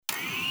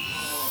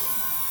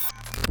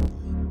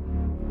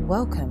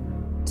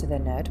Welcome to the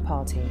Nerd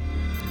Party.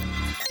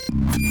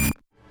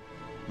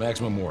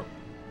 Maximum warp.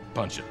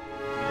 Punch it.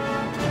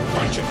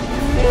 Punch it.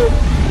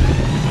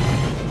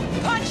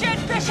 Punch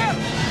it, Bishop!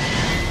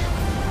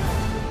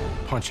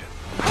 Punch it.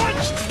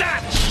 Punch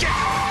that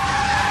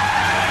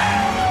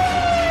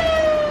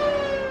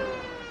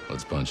shit!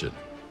 Let's punch it.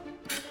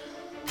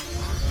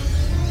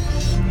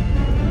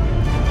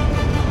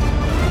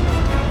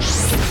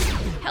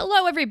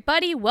 Hello,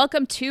 everybody.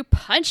 Welcome to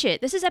Punch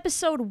It. This is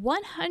episode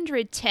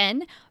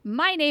 110.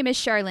 My name is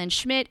Charlene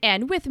Schmidt,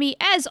 and with me,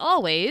 as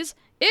always,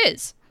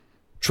 is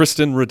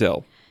Tristan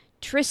Riddell.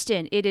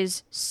 Tristan. It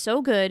is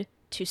so good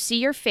to see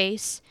your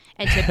face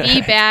and to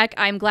be back.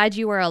 I'm glad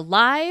you are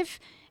alive,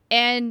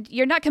 and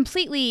you're not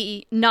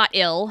completely not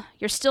ill.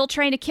 You're still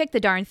trying to kick the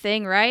darn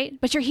thing, right?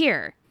 But you're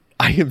here.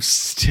 I am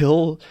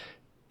still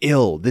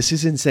ill. This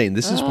is insane.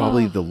 This is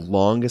probably the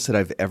longest that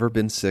I've ever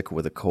been sick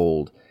with a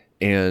cold.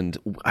 And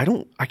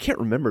I can't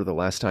remember the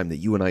last time that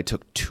you and I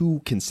took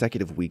 2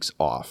 consecutive weeks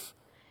off.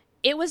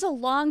 It was a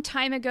long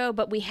time ago,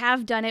 but we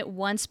have done it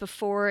once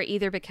before,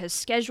 either because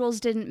schedules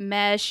didn't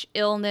mesh,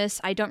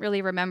 illness, I don't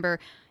really remember.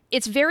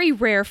 It's very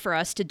rare for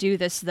us to do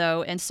this,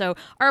 though, and so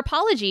our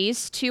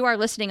apologies to our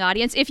listening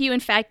audience if you, in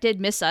fact, did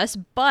miss us,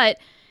 but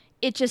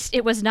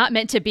it was not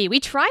meant to be.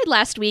 We tried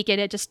last week, and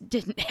it just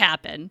didn't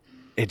happen.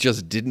 It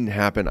just didn't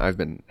happen. I've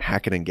been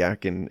hacking and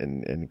gacking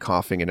and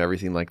coughing and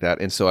everything like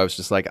that. And so I was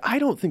just like, I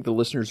don't think the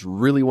listeners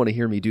really want to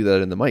hear me do that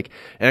in the mic.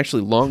 And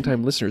actually,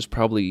 longtime listeners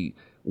probably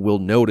will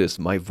notice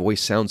my voice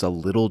sounds a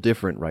little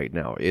different right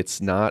now.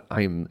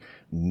 I'm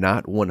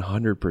not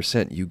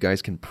 100%. You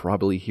guys can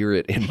probably hear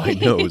it in my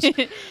nose.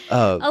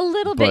 A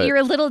little bit. You're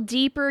a little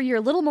deeper. You're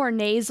a little more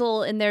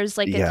nasal, and there's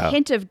like a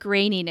hint of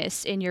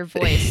graininess in your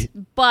voice.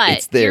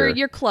 But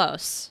you're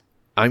close.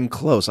 I'm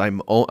close.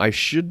 I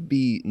should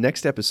be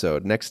next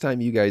episode. Next time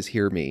you guys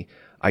hear me,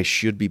 I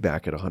should be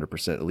back at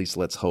 100%. At least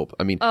let's hope.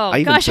 I mean, I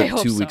even took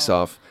 2 weeks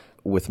off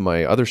with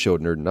my other show,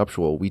 Nerd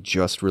Nuptial. We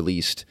just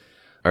released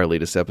our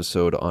latest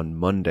episode on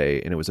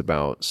Monday, and it was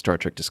about Star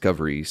Trek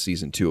Discovery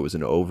Season 2. It was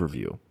an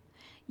overview.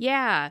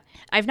 Yeah,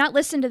 I've not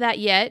listened to that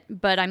yet,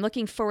 but I'm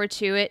looking forward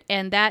to it,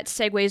 and that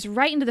segues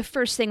right into the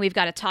first thing we've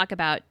got to talk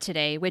about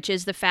today, which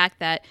is the fact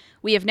that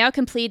we have now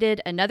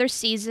completed another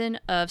season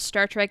of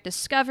Star Trek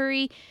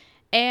Discovery,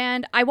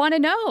 and I want to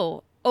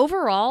know,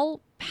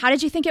 overall, how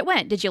did you think it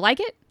went? Did you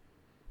like it?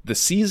 The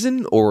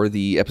season or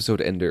the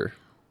episode ender?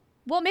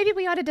 Well, maybe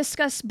we ought to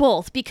discuss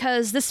both,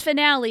 because this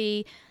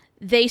finale,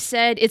 they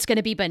said it's going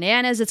to be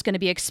bananas, it's going to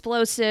be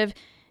explosive.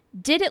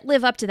 Did it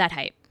live up to that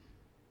hype?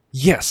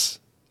 Yes.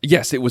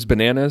 Yes, it was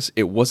bananas,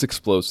 it was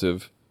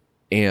explosive,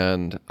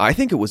 and I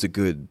think it was a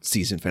good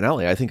season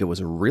finale. I think it was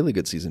a really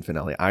good season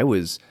finale. I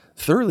was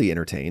thoroughly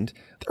entertained.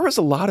 There was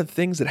a lot of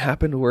things that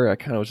happened where I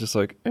kind of was just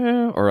like,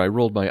 or I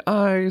rolled my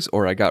eyes,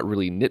 or I got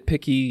really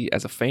nitpicky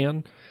as a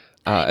fan,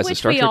 as a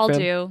Star Trek fan. Which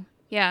we all do,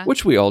 yeah.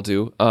 Which we all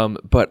do.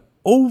 But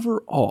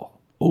overall,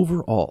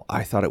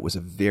 I thought it was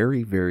a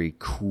very, very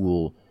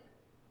cool,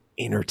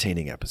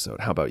 entertaining episode.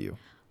 How about you?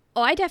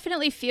 Oh, I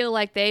definitely feel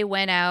like they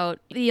went out,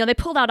 they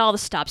pulled out all the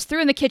stops,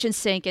 threw in the kitchen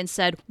sink and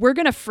said, we're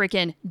going to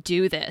freaking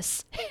do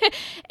this.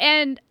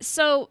 And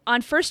so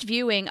on first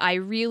viewing, I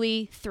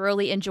really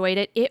thoroughly enjoyed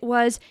it. It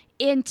was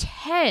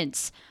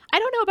intense. I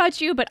don't know about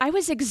you, but I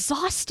was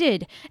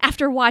exhausted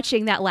after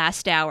watching that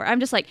last hour. I'm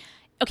just like,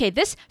 okay,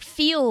 this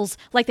feels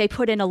like they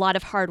put in a lot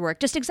of hard work.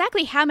 Just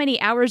exactly how many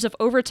hours of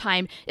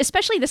overtime,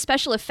 especially the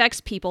special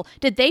effects people,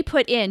 did they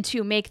put in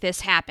to make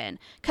this happen?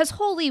 Because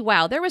holy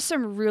wow, there was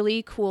some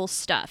really cool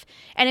stuff.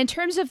 And in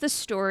terms of the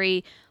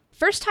story,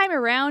 first time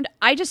around,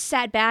 I just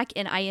sat back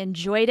and I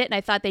enjoyed it, and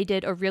I thought they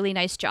did a really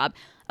nice job.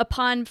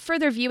 Upon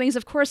further viewings,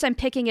 of course, I'm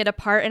picking it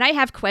apart, and I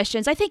have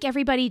questions. I think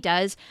everybody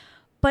does.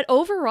 But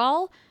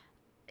overall,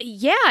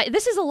 yeah,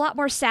 this is a lot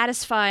more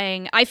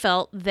satisfying, I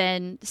felt,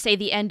 than, say,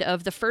 the end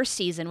of the first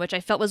season, which I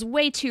felt was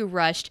way too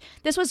rushed.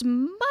 This was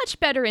much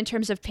better in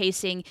terms of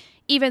pacing,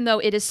 even though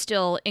it is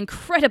still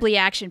incredibly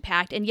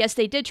action-packed. And yes,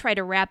 they did try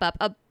to wrap up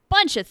a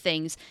bunch of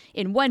things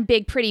in one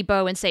big pretty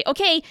bow and say,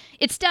 okay,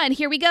 it's done,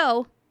 here we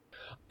go.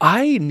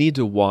 I need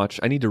to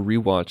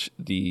rewatch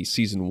the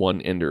season 1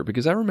 ender,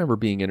 because I remember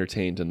being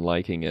entertained and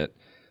liking it.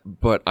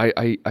 But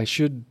I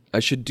should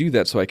do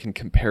that so I can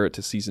compare it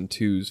to season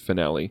 2's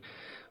finale.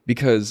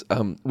 Because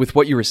with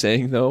what you were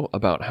saying, though,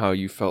 about how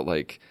you felt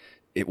like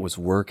it was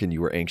work and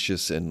you were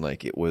anxious and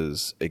like it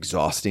was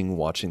exhausting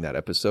watching that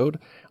episode,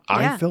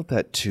 I felt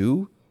that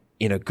too,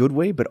 in a good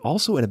way, but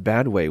also in a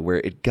bad way, where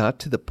it got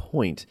to the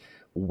point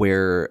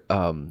where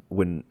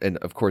and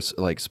of course,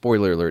 like,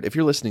 spoiler alert, if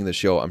you're listening to the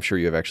show, I'm sure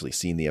you have actually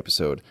seen the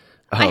episode.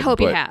 I hope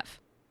you have.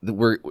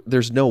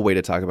 There's no way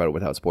to talk about it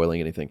without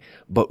spoiling anything.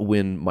 But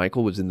when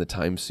Michael was in the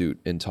time suit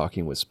and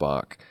talking with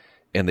Spock,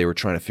 and they were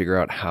trying to figure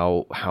out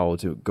how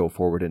to go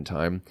forward in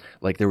time,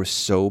 like, there was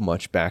so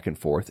much back and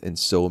forth and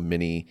so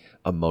many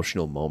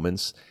emotional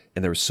moments,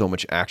 and there was so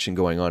much action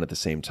going on at the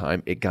same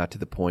time. It got to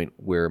the point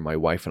where my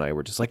wife and I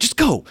were just like, just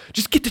go,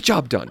 just get the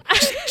job done,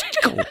 just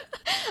go.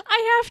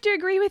 I have to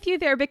agree with you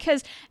there,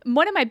 because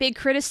one of my big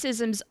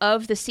criticisms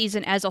of the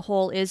season as a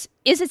whole is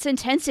its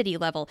intensity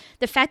level.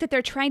 The fact that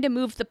they're trying to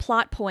move the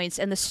plot points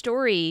and the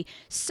story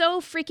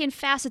so freaking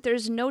fast that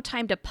there's no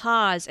time to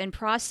pause and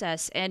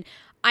process. And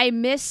I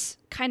miss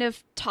kind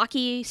of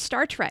talky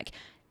Star Trek.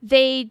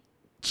 They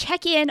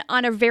check in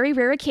on a very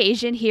rare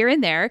occasion here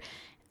and there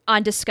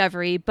on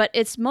Discovery, but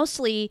it's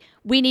mostly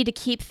we need to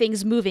keep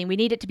things moving. We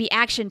need it to be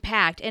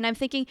action-packed. And I'm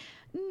thinking,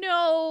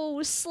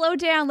 no, slow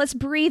down. Let's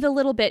breathe a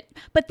little bit.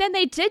 But then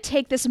they did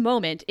take this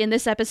moment in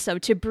this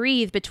episode to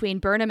breathe between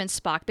Burnham and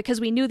Spock,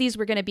 because we knew these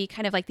were going to be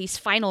kind of like these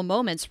final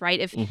moments, right?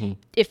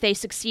 If they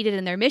succeeded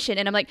in their mission.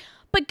 And I'm like,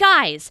 but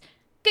guys,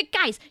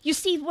 you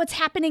see what's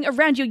happening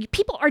around you.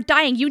 People are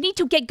dying. You need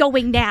to get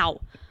going now.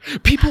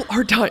 People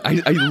are dying.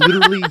 I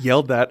literally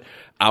yelled that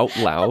out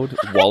loud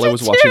while I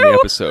was watching the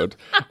episode.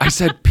 I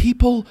said,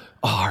 people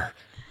are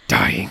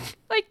dying.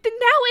 Like,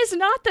 now is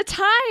not the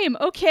time,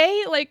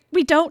 okay? Like,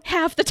 we don't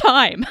have the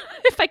time,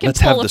 if I can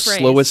Let's pull have a the phrase.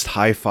 slowest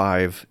high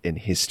five in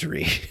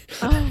history.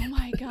 Oh,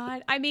 my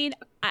God. I mean,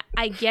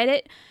 I get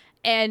it,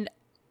 and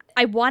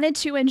I wanted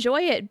to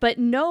enjoy it, but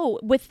no,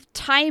 with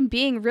time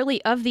being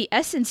really of the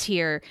essence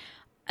here,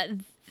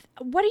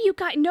 what do you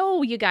got?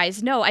 No, you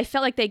guys, no. I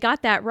felt like they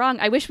got that wrong.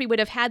 I wish we would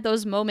have had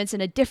those moments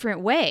in a different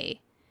way.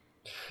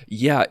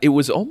 Yeah, it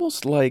was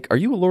almost like, are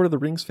you a Lord of the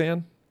Rings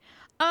fan?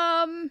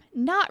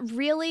 Not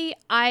really.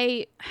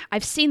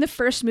 I've seen the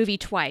first movie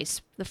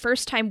twice. The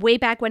first time way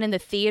back when in the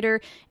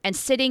theater, and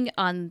sitting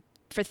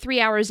for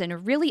 3 hours in a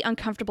really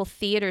uncomfortable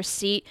theater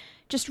seat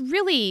just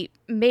really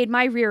made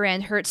my rear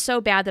end hurt so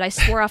bad that I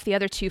swore off the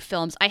other two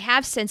films. I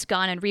have since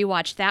gone and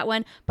rewatched that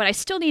one, but I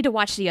still need to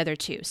watch the other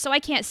two, so I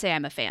can't say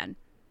I'm a fan.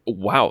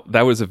 Wow,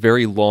 that was a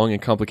very long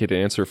and complicated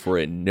answer for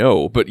a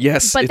no, but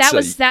yes. But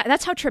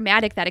that's how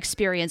traumatic that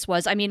experience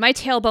was. I mean, my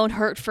tailbone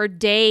hurt for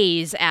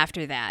days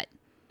after that.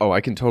 Oh, I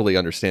can totally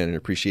understand and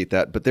appreciate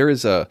that. But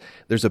there's a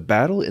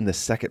battle in the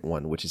second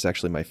one, which is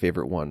actually my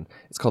favorite one.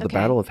 It's called the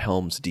Battle of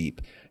Helm's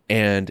Deep.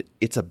 And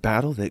it's a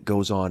battle that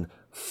goes on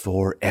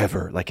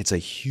forever. Like, it's a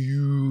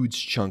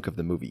huge chunk of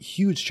the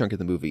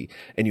movie.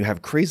 And you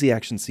have crazy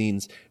action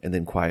scenes and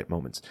then quiet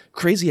moments.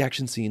 Crazy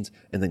action scenes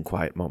and then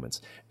quiet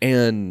moments.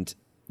 And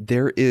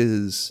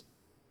there's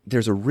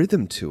a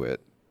rhythm to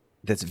it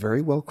that's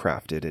very well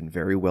crafted and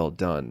very well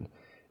done.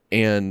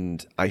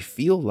 And I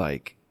feel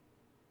like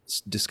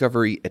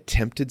Discovery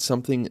attempted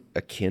something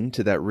akin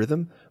to that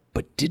rhythm,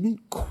 but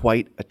didn't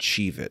quite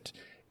achieve it.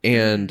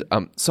 And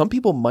some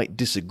people might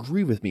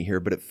disagree with me here,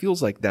 but it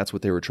feels like that's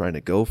what they were trying to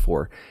go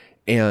for.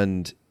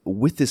 And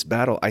with this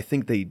battle, I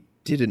think they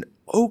did an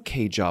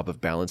okay job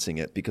of balancing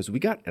it, because we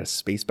got a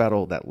space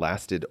battle that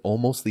lasted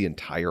almost the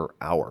entire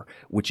hour,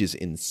 which is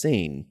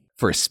insane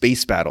for a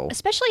space battle.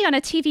 Especially on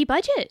a TV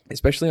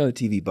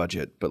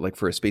budget. But like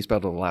for a space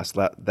battle to last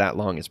that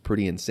long is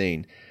pretty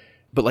insane.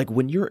 But like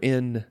when you're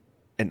in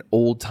an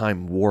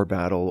old-time war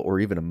battle or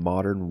even a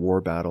modern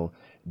war battle,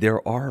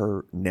 there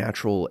are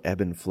natural ebb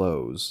and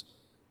flows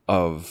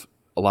of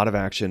a lot of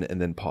action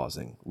and then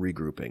pausing,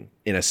 regrouping.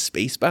 In a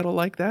space battle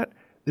like that,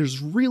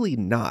 there's really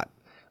not.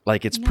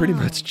 Like, it's pretty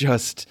much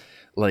just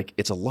like,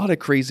 it's a lot of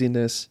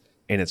craziness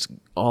and it's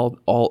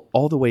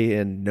all the way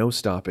in, no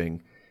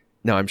stopping.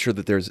 Now, I'm sure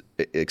that there's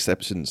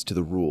exceptions to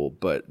the rule,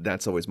 but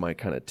that's always my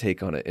kind of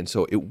take on it. And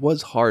so it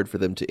was hard for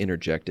them to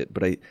interject it,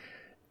 but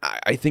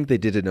I think they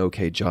did an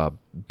okay job.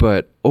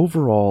 But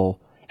overall,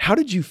 how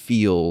did you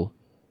feel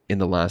in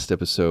the last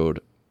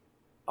episode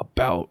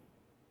about,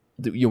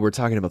 we're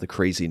talking about the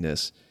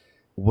craziness.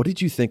 What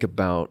did you think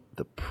about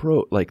the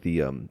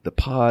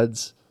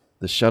pods,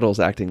 the shuttles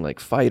acting like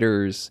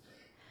fighters,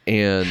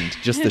 and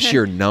just the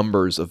sheer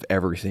numbers of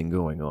everything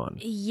going on?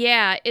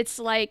 Yeah, it's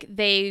like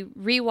they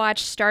rewatched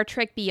Star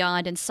Trek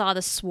Beyond and saw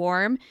the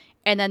swarm,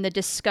 and then the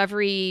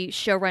Discovery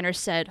showrunner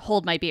said,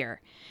 "Hold my beer."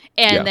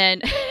 And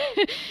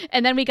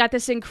then we got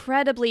this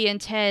incredibly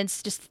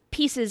intense, just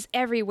pieces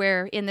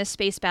everywhere in this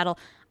space battle.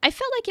 I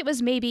felt like it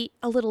was maybe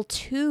a little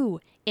too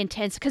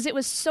intense because it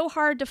was so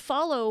hard to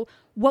follow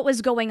what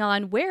was going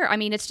on where. I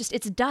mean, it's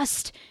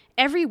dust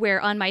everywhere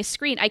on my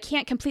screen. I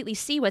can't completely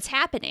see what's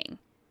happening.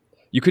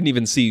 You couldn't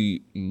even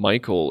see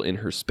Michael in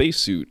her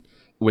spacesuit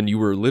when you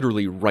were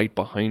literally right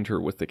behind her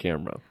with the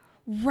camera.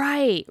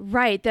 Right.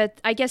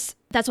 I guess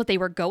that's what they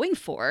were going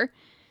for.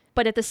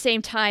 But at the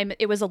same time,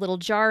 it was a little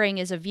jarring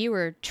as a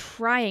viewer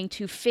trying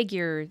to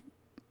figure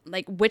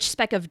like which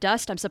speck of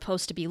dust I'm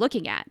supposed to be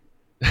looking at.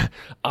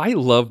 I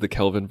love the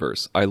Kelvin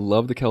verse. I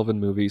love the Kelvin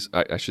movies.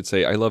 I should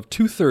say I love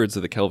 2/3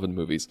 of the Kelvin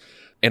movies.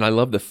 And I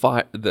love the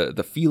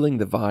feeling,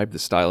 the vibe, the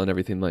style, and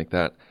everything like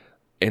that.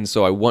 And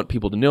so I want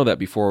people to know that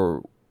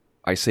before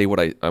I say what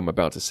I'm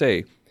about to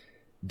say.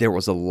 There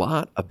was a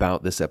lot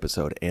about this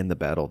episode and the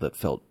battle that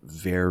felt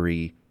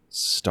very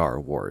Star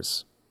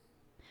Wars.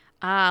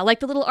 Like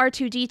the little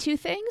R2-D2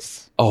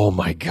 things? Oh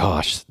my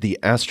gosh.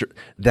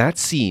 That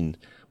scene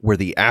where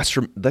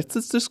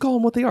let's just call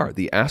them what they are.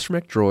 The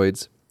astromech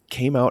droids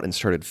came out and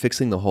started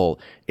fixing the hull.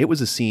 It was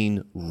a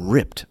scene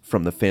ripped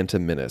from The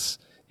Phantom Menace.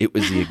 It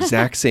was the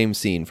exact same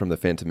scene from The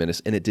Phantom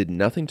Menace, and it did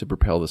nothing to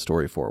propel the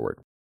story forward.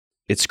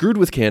 It screwed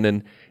with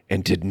canon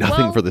and did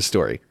nothing for the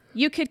story.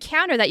 You could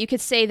counter that. You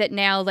could say that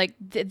now, like,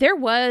 there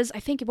was,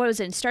 I think, what was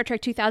it, in Star Trek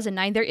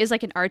 2009, there is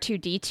like an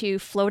R2-D2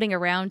 floating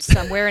around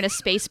somewhere in a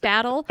space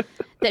battle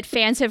that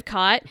fans have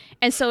caught.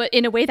 And so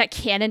in a way that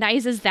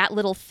canonizes that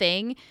little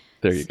thing.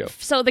 There you go.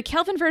 So the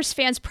Kelvinverse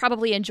fans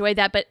probably enjoyed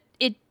that, but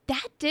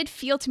that did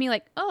feel to me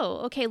like, oh,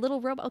 okay,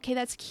 little robot, okay,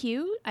 that's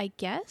cute, I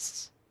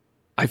guess.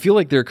 I feel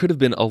like there could have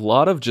been a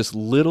lot of just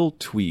little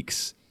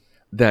tweaks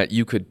that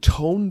you could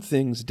tone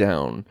things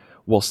down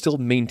while still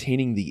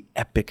maintaining the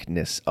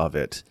epicness of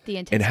it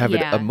and have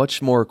it a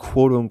much more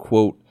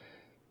quote-unquote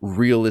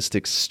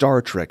realistic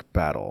Star Trek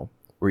battle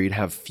where you'd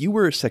have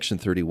fewer Section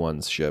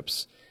 31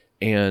 ships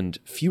and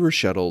fewer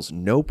shuttles,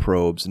 no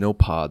probes, no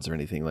pods or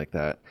anything like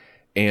that.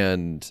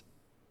 And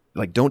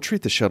like, don't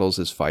treat the shuttles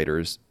as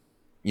fighters,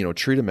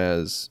 treat them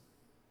as,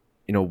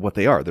 what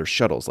they are. They're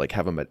shuttles, like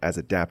have them as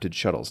adapted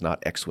shuttles,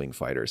 not X-Wing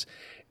fighters.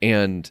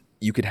 And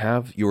you could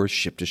have your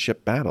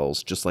ship-to-ship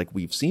battles just like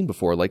we've seen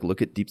before, like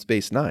look at Deep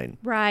Space Nine.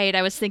 Right,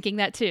 I was thinking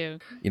that too.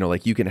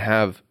 Like you can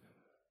have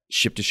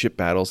ship-to-ship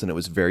battles and it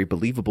was very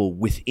believable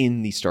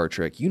within the Star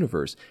Trek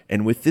universe.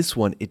 And with this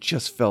one, it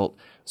just felt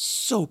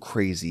so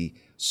crazy,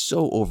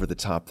 so over the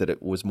top that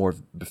it was more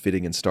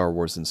befitting in Star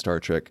Wars than Star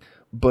Trek.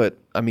 But,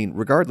 I mean,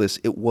 regardless,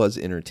 it was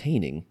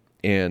entertaining.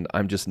 And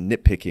I'm just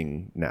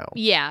nitpicking now.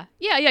 Yeah.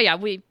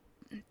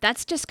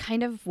 That's just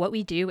kind of what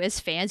we do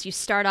as fans. You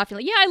start off, you're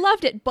like, yeah, I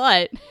loved it,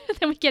 but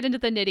then we get into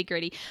the nitty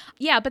gritty.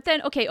 Yeah, but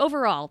then, okay,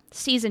 overall,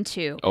 season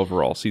 2.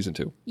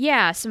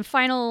 Yeah, some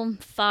final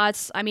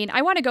thoughts. I mean,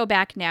 I want to go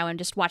back now and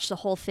just watch the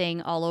whole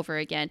thing all over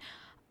again.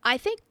 I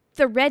think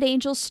the Red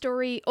Angel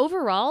story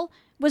overall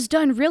was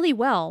done really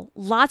well.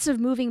 Lots of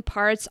moving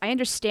parts. I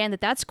understand that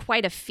that's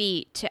quite a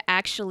feat to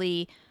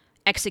actually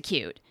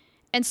execute.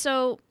 And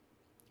so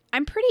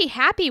I'm pretty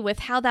happy with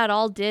how that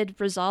all did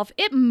resolve.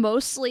 It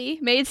mostly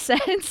made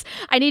sense.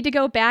 I need to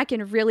go back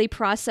and really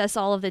process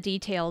all of the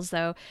details,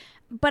 though.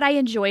 But I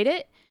enjoyed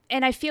it,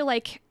 and I feel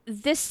like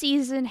this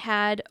season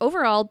had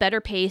overall better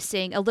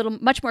pacing,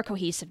 much more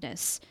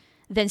cohesiveness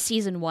than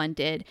season 1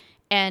 did.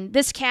 And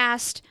this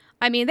cast,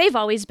 I mean, they've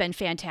always been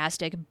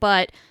fantastic,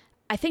 but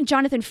I think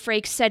Jonathan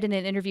Frakes said in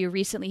an interview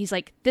recently, he's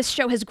like, this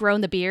show has grown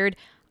the beard.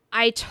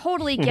 I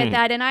totally get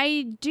that, and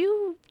I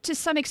do, to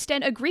some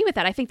extent, agree with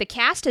that. I think the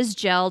cast has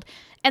gelled,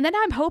 and then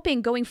I'm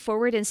hoping going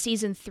forward in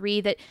Season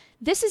 3 that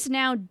this is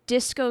now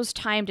Disco's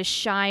time to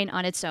shine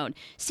on its own.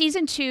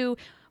 Season 2,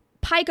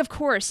 Pike, of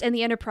course, and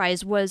the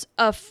Enterprise was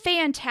a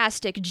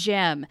fantastic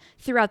gem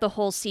throughout the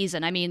whole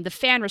season. I mean, the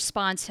fan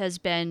response has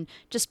been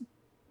just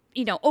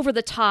over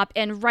the top,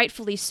 and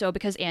rightfully so,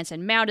 because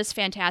Anson Mount is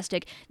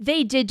fantastic.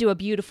 They did do a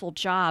beautiful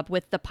job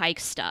with the Pike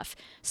stuff.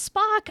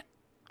 Spock,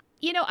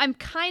 I'm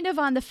kind of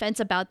on the fence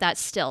about that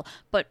still,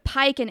 but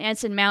Pike and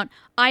Anson Mount,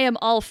 I am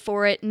all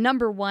for it.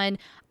 Number 1,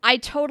 I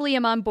totally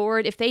am on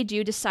board if they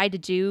do decide to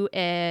do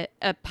a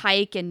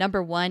Pike and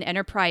Number 1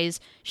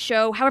 Enterprise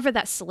show, however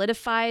that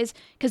solidifies,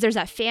 because there's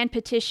that fan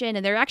petition,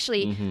 and they're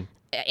actually,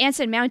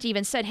 Anson Mount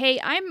even said, hey,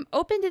 I'm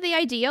open to the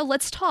idea,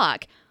 let's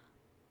talk.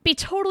 Be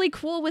totally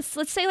cool with,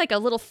 let's say, like a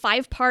little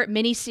 5-part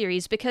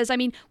miniseries, because, I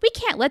mean, we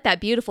can't let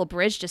that beautiful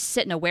bridge just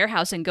sit in a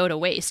warehouse and go to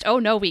waste. Oh,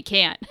 no, we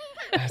can't.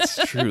 That's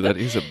true. That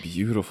is a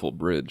beautiful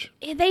bridge.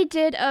 They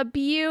did a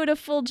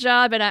beautiful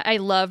job, and I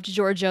loved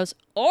Giorgio's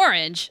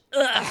orange,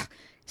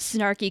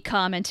 snarky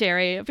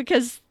commentary,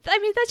 because, I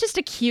mean, that's just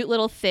a cute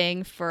little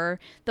thing for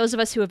those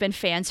of us who have been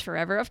fans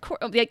forever. Of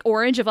course, like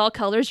orange of all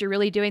colors, you're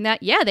really doing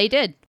that? Yeah, they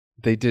did.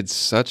 They did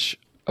such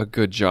a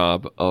good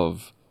job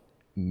of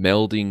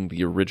melding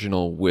the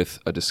original with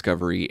a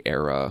Discovery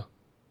era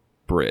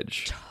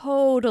bridge.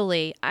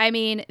 Totally. I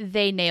mean,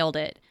 they nailed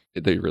it.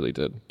 They really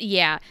did.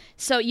 Yeah.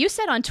 So you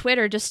said on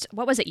Twitter just,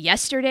 what was it,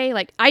 yesterday?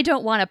 Like, I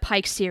don't want a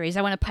Pike series.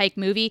 I want a Pike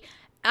movie.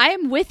 I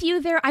am with you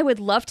there. I would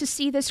love to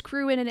see this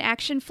crew in an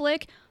action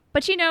flick.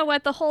 But you know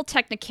what? The whole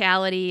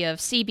technicality of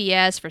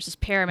CBS versus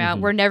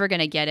Paramount, we're never going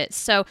to get it.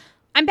 So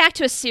I'm back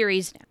to a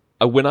series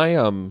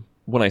now.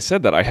 When I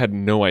said that, I had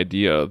no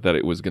idea that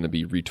it was going to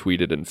be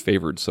retweeted and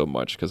favored so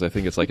much, because I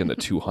think it's like in the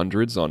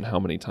 200s on how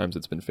many times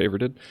it's been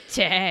favorited.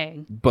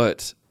 Dang.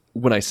 But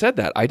when I said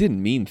that, I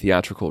didn't mean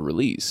theatrical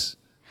release.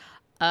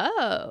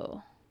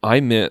 Oh.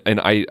 I meant,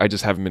 and I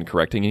just haven't been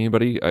correcting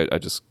anybody. I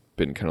just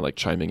been kind of like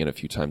chiming in a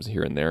few times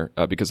here and there,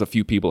 because a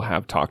few people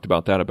have talked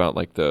about that, about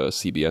like the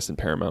CBS and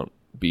Paramount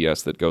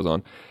BS that goes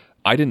on.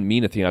 I didn't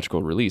mean a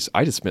theatrical release.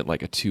 I just meant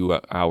like a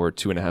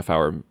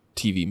 2.5-hour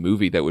TV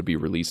movie that would be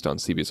released on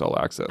CBS All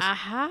Access.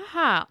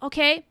 Aha.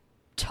 Okay.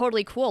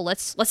 Totally cool.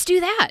 Let's do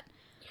that.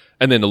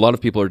 And then a lot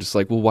of people are just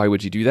like, well, why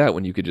would you do that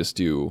when you could just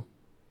do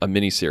a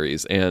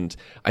miniseries? And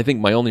I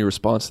think my only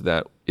response to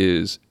that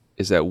is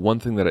that one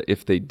thing that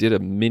if they did a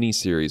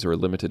miniseries or a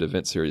limited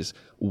event series,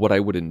 what I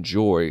would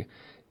enjoy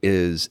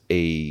is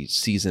a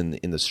season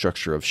in the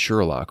structure of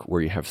Sherlock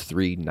where you have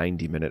 3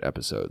 90-minute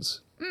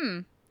episodes.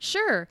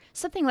 Sure.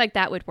 Something like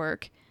that would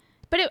work.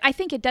 But I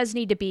think it does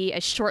need to be a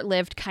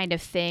short-lived kind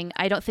of thing.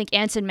 I don't think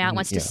Anson Mount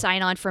wants to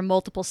sign on for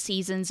multiple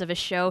seasons of a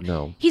show.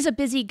 No. He's a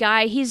busy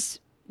guy.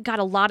 He's got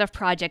a lot of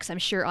projects, I'm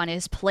sure, on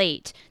his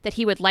plate that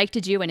he would like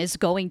to do and is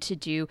going to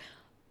do.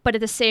 But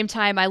at the same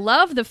time, I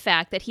love the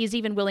fact that he's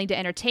even willing to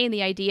entertain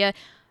the idea.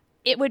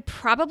 It would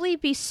probably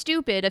be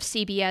stupid of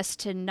CBS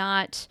to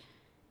not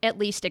at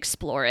least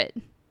explore it.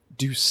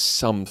 Do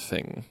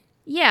something.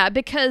 Yeah,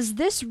 because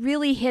this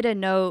really hit a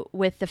note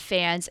with the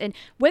fans, and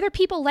whether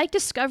people like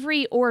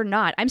Discovery or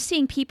not, I'm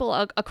seeing people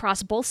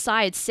across both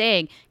sides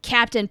saying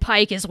Captain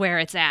Pike is where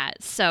it's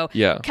at. So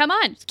come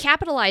on,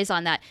 capitalize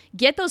on that.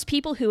 Get those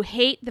people who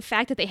hate the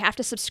fact that they have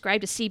to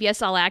subscribe to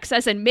CBS All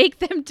Access and make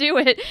them do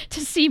it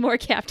to see more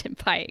Captain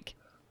Pike.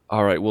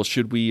 All right, well,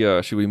 should we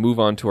move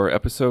on to our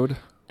episode?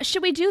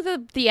 Should we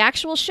do the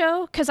actual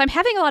show? Because I'm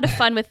having a lot of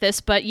fun with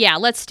this, but yeah,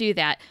 let's do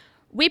that.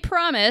 We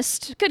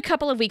promised a good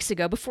couple of weeks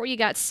ago, before you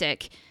got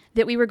sick,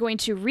 that we were going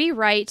to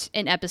rewrite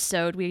an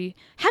episode. We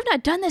have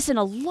not done this in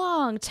a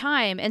long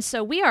time, and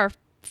so we are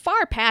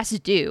far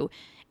past due.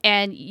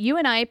 And you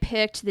and I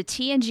picked the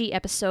TNG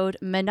episode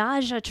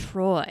Ménage à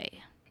Troi.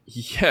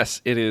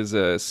 Yes, it is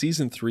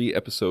Season 3,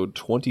 Episode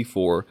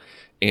 24,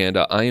 and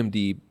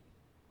IMDb,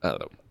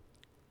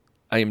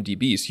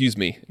 excuse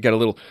me, got a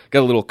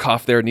little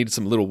cough there, needed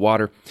some little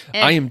water.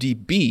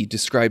 IMDb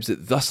describes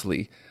it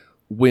thusly.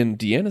 When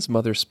Deanna's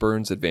mother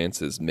spurns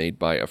advances made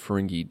by a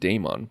Ferengi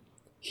daemon,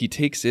 he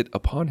takes it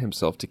upon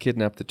himself to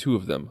kidnap the two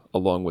of them,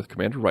 along with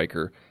Commander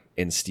Riker,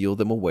 and steal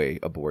them away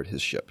aboard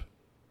his ship.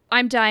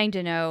 I'm dying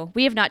to know.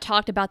 We have not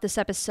talked about this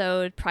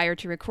episode prior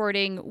to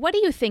recording. What do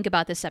you think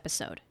about this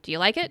episode? Do you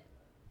like it?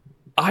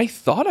 I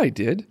thought I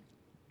did.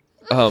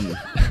 I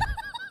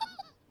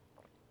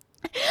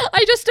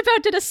just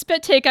about did a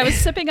spit take. I was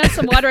sipping on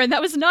some water, and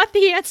that was not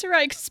the answer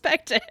I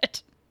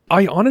expected.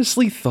 I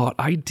honestly thought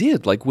I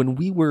did. Like when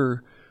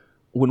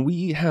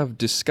we have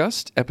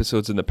discussed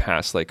episodes in the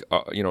past, like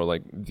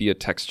like via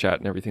text chat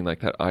and everything like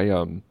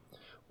that,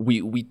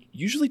 we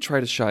usually try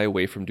to shy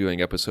away from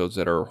doing episodes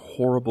that are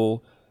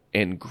horrible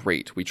and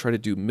great. We try to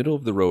do middle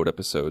of the road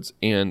episodes.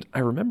 And I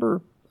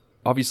remember,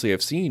 obviously,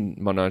 I've seen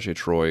Ménage à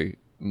Troi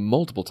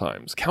multiple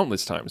times,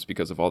 countless times,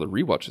 because of all the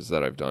rewatches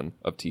that I've done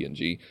of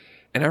TNG.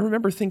 And I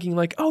remember thinking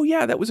like, oh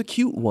yeah, that was a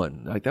cute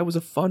one. Like that was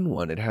a fun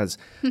one. It has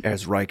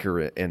Riker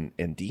and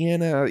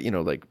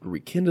Deanna, like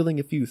rekindling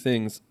a few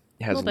things.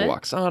 It has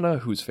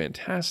Lwaxana, who's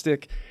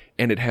fantastic.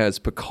 And it has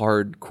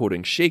Picard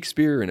quoting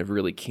Shakespeare in a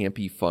really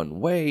campy, fun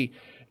way.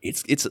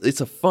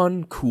 It's a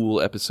fun, cool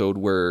episode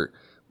where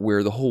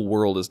the whole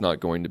world is not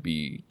going to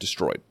be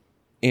destroyed.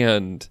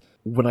 And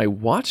when I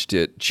watched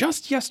it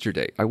just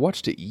yesterday, I was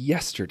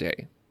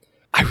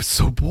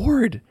so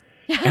bored.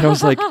 And I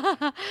was like,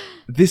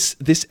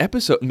 this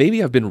episode,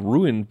 maybe I've been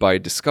ruined by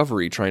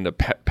Discovery trying to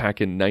pack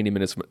in 90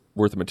 minutes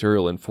worth of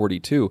material in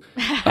 42.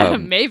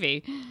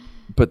 Maybe.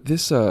 But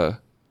this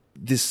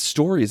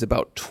story is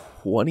about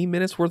 20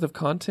 minutes worth of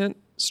content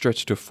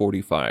stretched to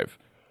 45.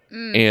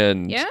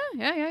 And yeah,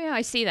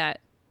 I see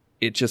that.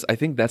 I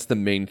think that's the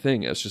main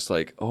thing. It's just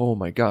like, oh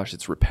my gosh,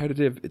 it's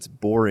repetitive, it's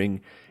boring,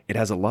 it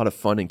has a lot of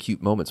fun and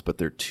cute moments, but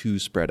they're too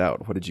spread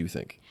out. What did you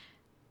think?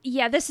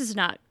 Yeah, this is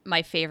not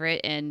my favorite,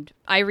 and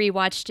I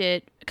rewatched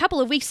it a couple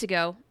of weeks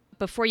ago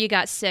before you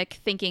got sick,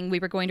 thinking we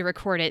were going to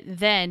record it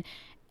then,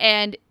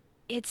 and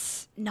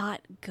it's not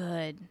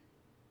good.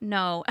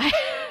 No.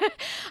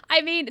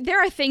 I mean,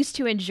 there are things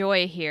to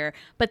enjoy here,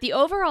 but the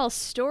overall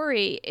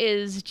story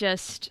is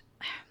just...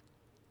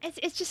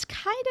 It's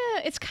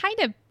kind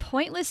of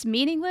pointless,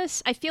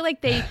 meaningless. I feel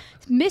like they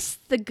miss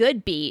the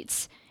good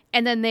beats,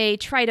 and then they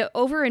try to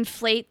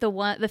overinflate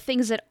the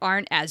things that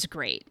aren't as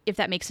great, if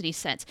that makes any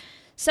sense.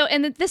 So,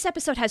 and this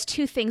episode has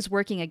two things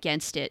working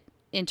against it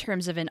in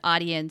terms of an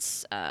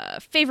audience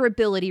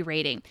favorability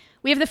rating.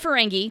 We have the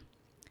Ferengi,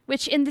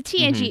 which in the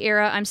TNG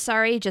era, I'm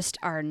sorry, just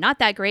are not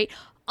that great.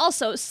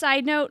 Also,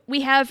 side note,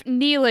 we have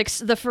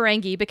Neelix the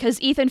Ferengi,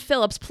 because Ethan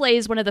Phillips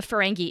plays one of the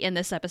Ferengi in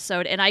this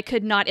episode, and I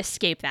could not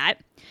escape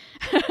that.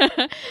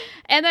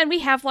 And then we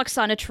have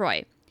Lwaxana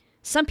Troi.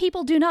 Some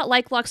people do not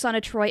like Lwaxana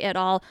Troi at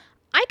all.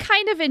 I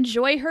kind of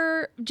enjoy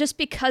her just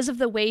because of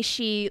the way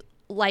she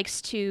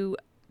likes to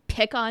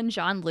pick on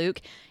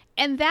Jean-Luc,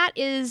 and that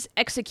is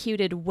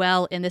executed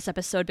well in this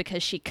episode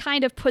because she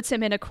kind of puts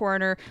him in a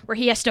corner where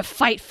he has to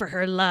fight for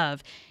her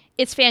love.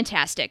 It's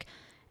fantastic.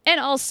 And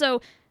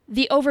also,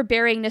 the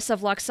overbearingness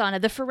of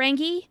Lwaxana. The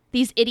Ferengi,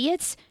 these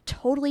idiots,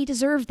 totally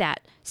deserved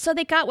that. So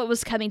they got what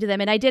was coming to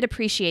them, and I did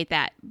appreciate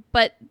that.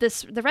 But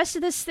the rest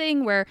of this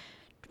thing where,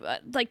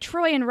 like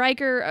Troi and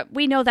Riker,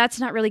 we know that's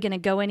not really going to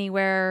go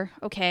anywhere.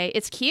 Okay,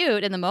 it's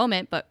cute in the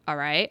moment, but all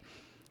right.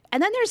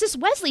 And then there's this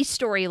Wesley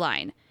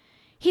storyline.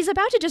 He's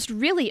about to just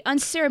really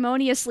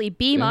unceremoniously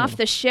beam off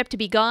the ship to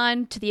be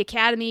gone to the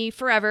academy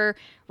forever,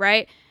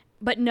 right?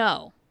 But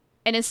no.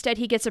 And instead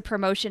he gets a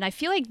promotion. I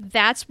feel like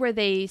that's where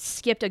they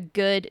skipped a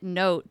good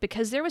note,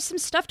 because there was some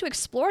stuff to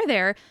explore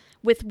there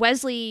with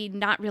Wesley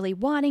not really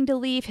wanting to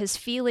leave, his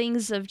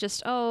feelings of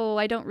just, oh,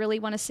 I don't really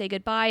want to say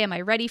goodbye. Am I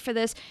ready for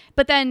this?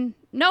 But then,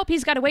 nope,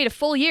 he's got to wait a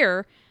full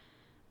year.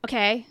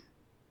 Okay.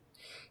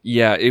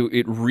 Yeah,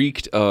 it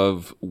reeked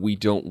of, we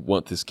don't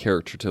want this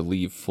character to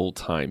leave full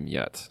time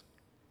yet.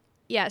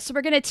 Yeah, so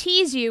we're going to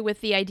tease you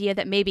with the idea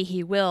that maybe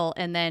he will,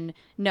 and then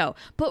no.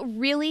 But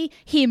really,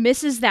 he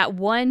misses that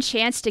one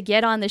chance to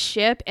get on the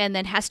ship and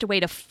then has to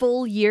wait a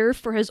full year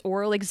for his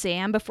oral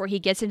exam before he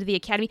gets into the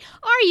academy.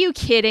 Are you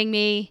kidding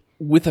me?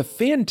 With a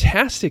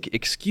fantastic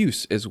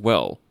excuse as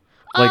well.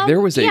 Like there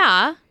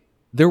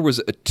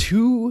was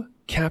two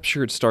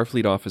captured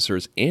Starfleet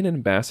officers and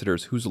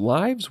ambassadors whose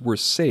lives were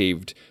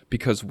saved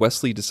because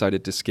Wesley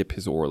decided to skip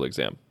his oral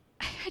exam.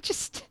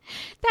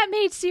 That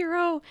made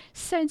zero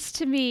sense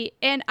to me.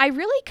 And I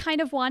really kind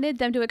of wanted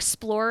them to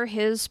explore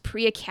his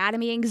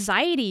pre-academy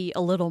anxiety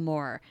a little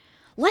more.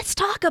 Let's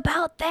talk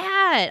about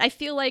that. I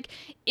feel like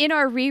in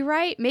our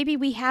rewrite, maybe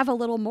we have a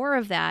little more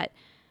of that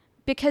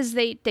because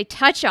they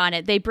touch on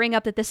it. They bring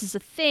up that this is a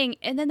thing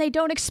and then they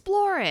don't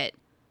explore it.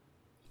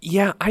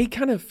 Yeah, I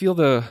kind of feel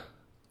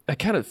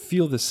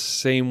the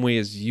same way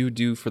as you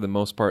do for the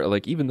most part.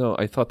 Like, even though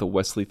I thought the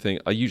Wesley thing,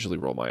 I usually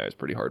roll my eyes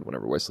pretty hard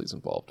whenever Wesley's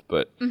involved,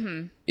 but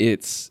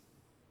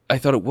I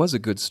thought it was a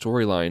good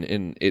storyline,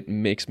 and it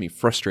makes me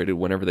frustrated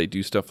whenever they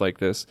do stuff like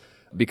this,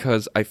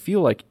 because I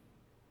feel like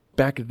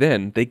back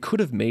then they could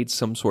have made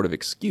some sort of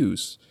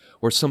excuse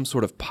or some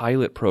sort of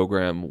pilot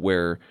program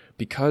where,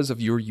 because of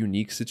your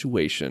unique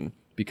situation,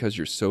 because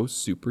you're so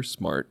super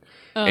smart,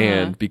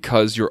 and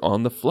because you're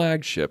on the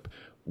flagship,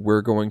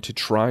 we're going to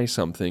try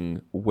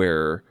something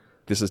where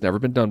this has never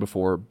been done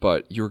before,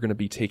 but you're going to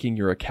be taking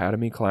your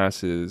academy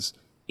classes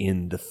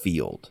in the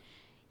field.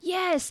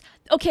 Yes.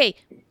 Okay,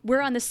 we're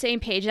on the same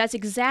page. That's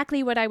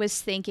exactly what I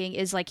was thinking,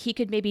 is like he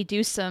could maybe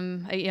do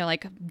some,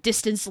 like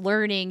distance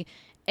learning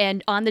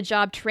and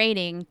on-the-job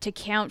training to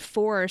count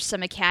for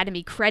some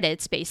academy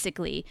credits,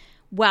 basically.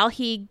 While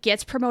he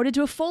gets promoted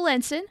to a full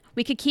ensign,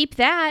 we could keep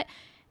that,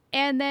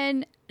 and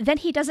then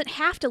he doesn't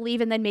have to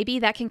leave, and then maybe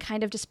that can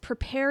kind of just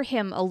prepare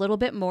him a little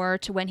bit more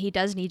to when he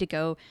does need to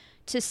go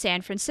to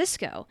San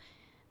Francisco.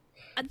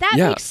 That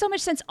makes so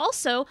much sense.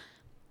 Also,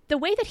 the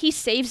way that he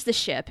saves the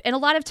ship, and a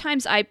lot of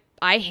times I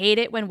hate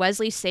it when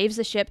Wesley saves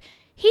the ship,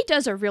 he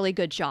does a really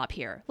good job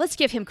here. Let's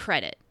give him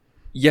credit.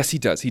 Yes, he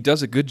does. He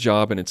does a good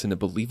job, and it's in a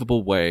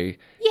believable way.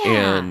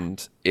 Yeah.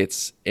 And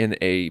it's in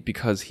a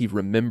because he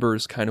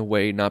remembers kind of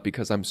way, not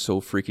because I'm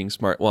so freaking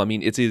smart. Well, I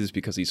mean, it is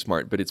because he's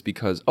smart, but it's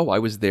because, I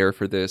was there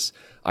for this.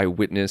 I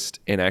witnessed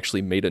and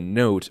actually made a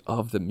note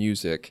of the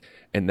music,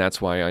 and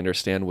that's why I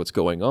understand what's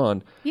going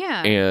on.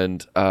 Yeah.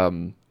 And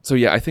so,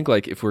 yeah, I think,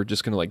 like, if we're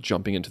just going to, like,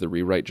 jumping into the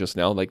rewrite just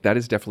now, like, that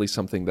is definitely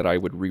something that I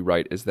would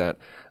rewrite, is that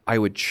I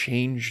would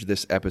change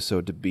this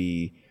episode to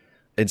be,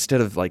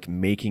 instead of like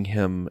making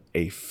him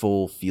a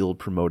full field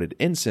promoted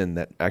ensign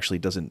that actually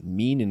doesn't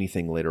mean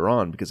anything later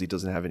on because he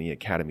doesn't have any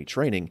academy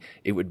training,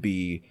 it would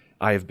be,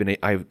 I've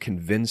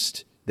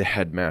convinced the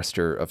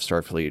headmaster of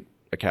Starfleet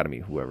Academy,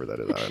 whoever that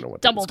is, I don't know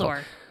what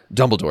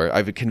Dumbledore.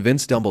 I've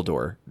convinced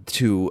Dumbledore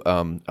to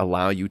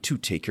allow you to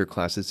take your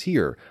classes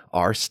here.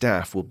 Our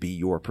staff will be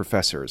your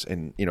professors,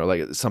 and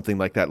like something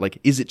like that. Like,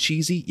 is it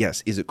cheesy?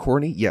 Yes. Is it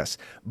corny? Yes.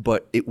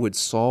 But it would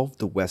solve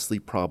the Wesley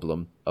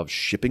problem of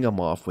shipping them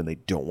off when they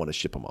don't want to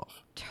ship them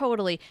off.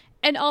 Totally.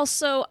 And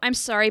also, I'm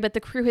sorry, but the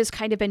crew has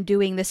kind of been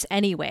doing this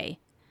anyway.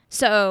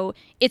 So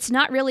it's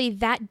not really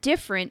that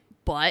different,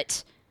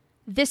 but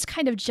this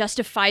kind of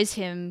justifies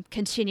him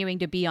continuing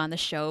to be on the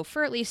show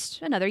for at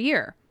least another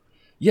year.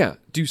 Yeah,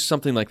 do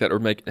something like that, or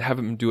have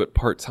him do it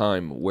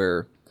part-time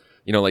where,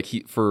 like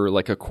for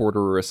like a quarter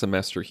or a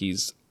semester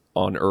he's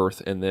on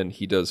Earth and then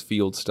he does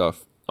field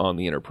stuff on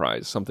the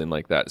Enterprise, something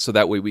like that. So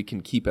that way we can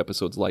keep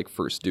episodes like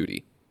First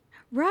Duty.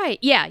 Right.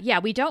 Yeah.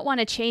 We don't want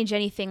to change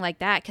anything like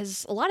that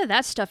because a lot of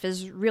that stuff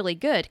is really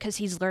good because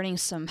he's learning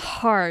some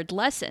hard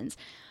lessons.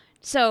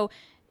 So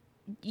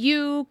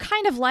you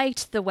kind of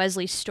liked the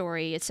Wesley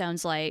story, it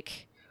sounds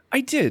like. I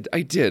did.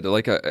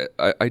 Like,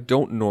 I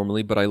don't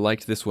normally, but I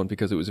liked this one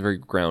because it was very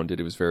grounded.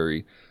 It was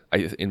very,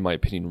 in my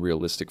opinion,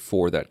 realistic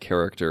for that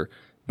character.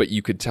 But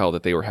you could tell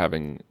that they were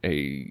having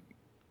a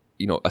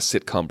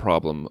sitcom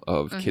problem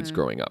of kids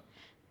growing up.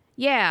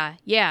 Yeah.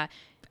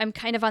 I'm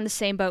kind of on the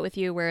same boat with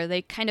you where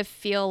they kind of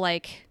feel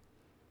like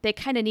they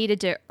kind of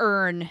needed to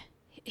earn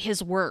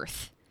his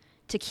worth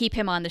to keep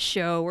him on the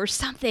show or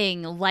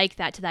something like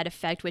that to that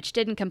effect, which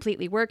didn't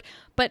completely work.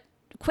 But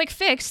quick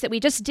fix that we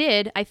just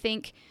did, I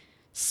think,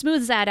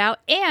 smooths that out,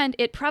 and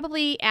it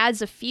probably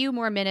adds a few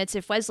more minutes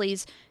if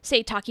Wesley's,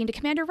 say, talking to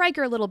Commander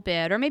Riker a little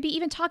bit, or maybe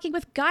even talking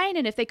with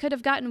Guinan if they could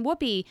have gotten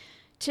Whoopi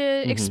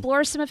to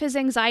explore some of his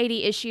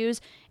anxiety issues,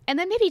 and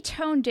then maybe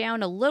tone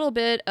down a little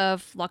bit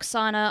of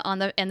Loxana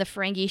and the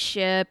Ferengi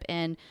ship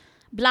and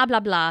blah, blah,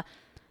 blah,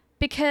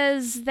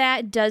 because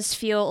that does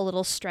feel a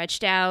little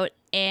stretched out,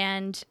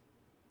 and,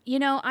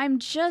 I'm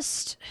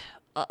just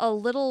a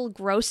little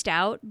grossed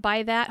out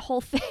by that whole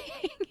thing.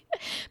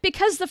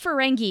 Because the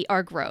Ferengi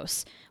are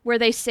gross, where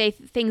they say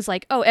things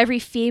like, oh, every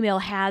female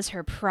has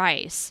her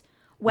price.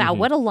 Wow,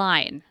 what a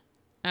line.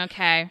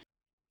 Okay.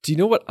 Do you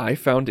know what I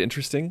found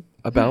interesting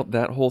about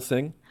that whole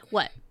thing?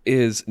 What?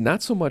 Is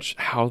not so much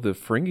how the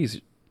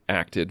Ferengis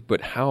acted,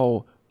 but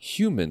how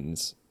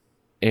humans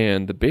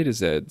and the Beta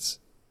Zeds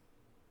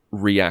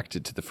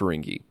reacted to the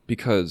Ferengi.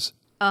 Because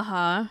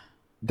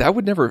that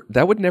would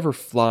never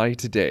fly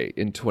today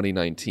in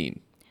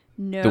 2019.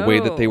 No. The way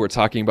that they were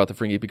talking about the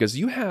Ferengi, because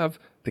you have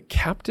the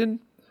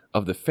captain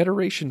of the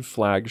Federation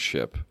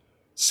flagship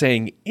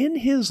saying in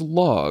his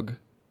log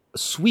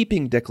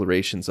sweeping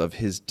declarations of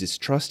his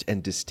distrust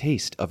and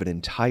distaste of an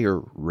entire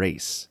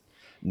race.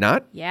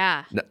 Not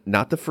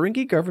the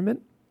Ferengi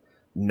government,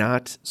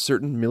 not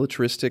certain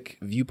militaristic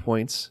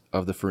viewpoints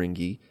of the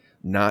Ferengi,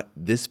 not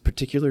this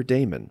particular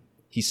daemon.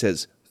 He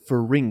says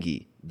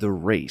Ferengi, the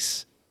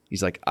race.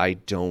 He's like, I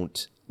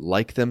don't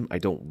like them. I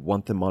don't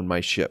want them on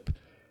my ship.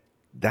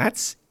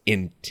 That's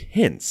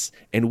intense.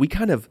 And we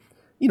kind of,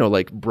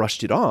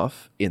 brushed it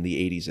off in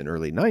the 80s and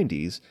early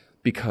 90s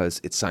because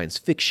it's science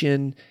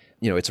fiction.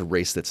 It's a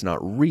race that's not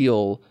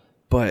real.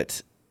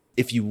 But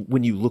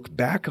when you look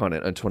back on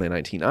it on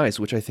 2019 eyes,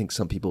 which I think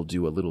some people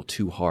do a little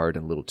too hard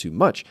and a little too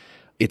much,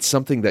 it's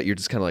something that you're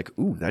just kind of like,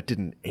 ooh, that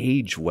didn't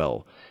age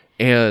well.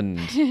 And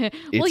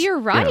well, you're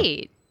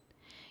right.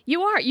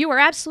 Yeah. You are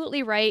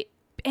absolutely right.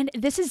 And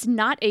this is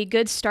not a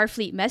good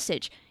Starfleet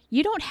message.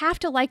 You don't have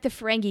to like the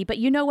Ferengi, but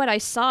you know what I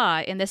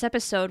saw in this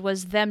episode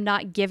was them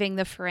not giving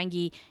the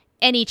Ferengi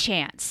any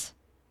chance.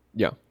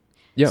 Yeah.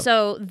 Yeah.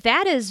 So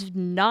that's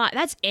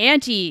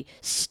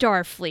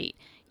anti-Starfleet.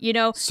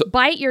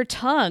 Bite your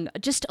tongue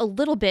just a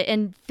little bit,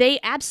 and they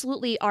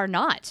absolutely are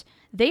not.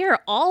 They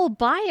are all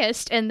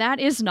biased, and that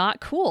is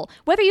not cool.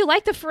 Whether you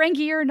like the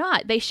Ferengi or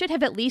not, they should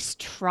have at least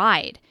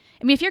tried.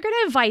 I mean, if you're going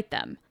to invite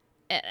them,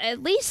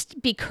 at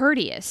least be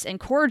courteous and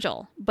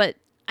cordial. But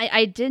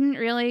I didn't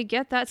really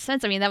get that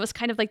sense. I mean, that was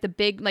kind of like the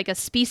big, like a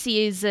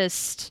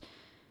speciesist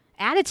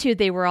attitude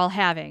they were all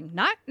having.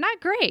 Not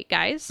great,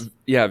 guys.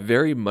 Yeah,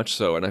 very much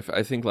so. And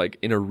I think like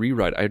in a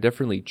rewrite, I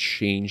definitely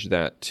changed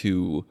that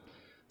to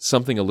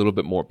something a little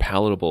bit more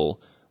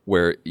palatable,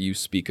 where you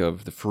speak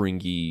of the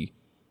Ferengi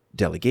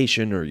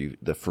delegation or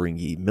the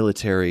Ferengi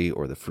military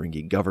or the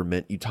Ferengi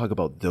government. You talk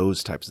about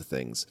those types of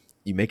things.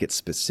 You make it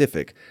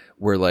specific,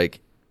 where like,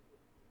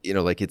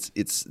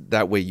 it's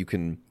that way you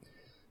can,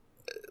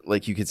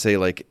 like you could say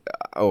like,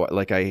 oh,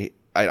 like I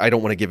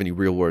don't want to give any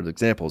real world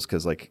examples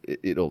because like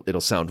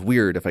it'll sound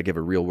weird if I give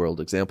a real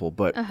world example,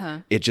 but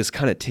it just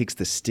kind of takes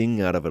the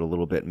sting out of it a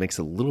little bit, makes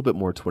it a little bit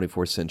more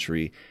 24th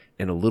century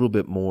and a little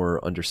bit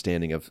more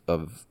understanding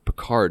of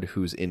Picard,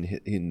 who's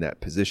in that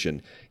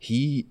position.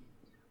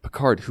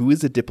 Picard, who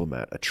is a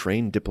diplomat, a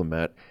trained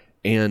diplomat,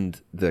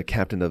 and the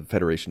captain of the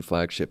Federation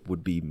flagship,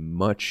 would be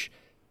much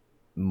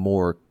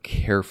more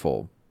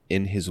careful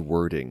in his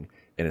wording,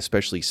 and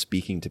especially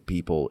speaking to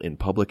people in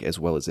public as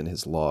well as in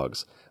his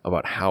logs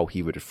about how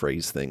he would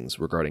phrase things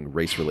regarding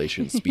race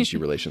relations, species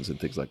relations, and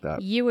things like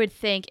that. You would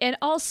think. And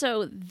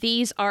also,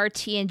 these are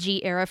TNG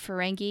era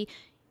Ferengi.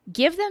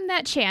 Give them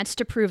that chance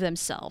to prove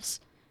themselves,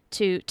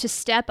 to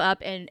step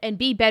up and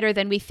be better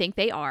than we think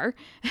they are,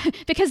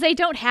 because they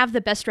don't have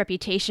the best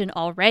reputation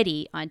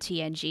already on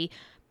TNG.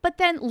 But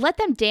then let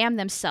them damn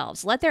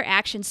themselves. Let their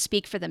actions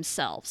speak for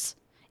themselves.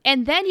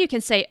 And then you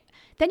can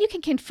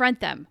confront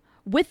them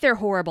with their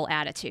horrible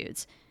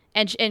attitudes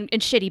and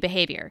shitty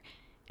behavior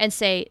and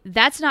say,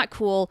 that's not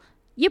cool.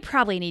 You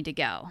probably need to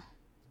go.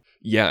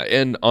 Yeah,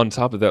 and on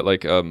top of that,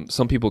 like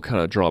some people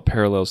kind of draw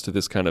parallels to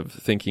this kind of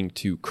thinking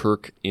to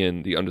Kirk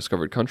in The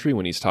Undiscovered Country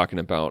when he's talking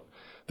about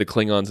the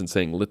Klingons and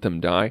saying, let them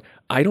die.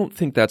 I don't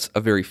think that's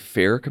a very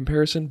fair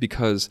comparison,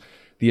 because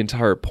the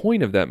entire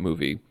point of that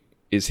movie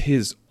is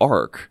his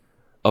arc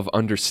of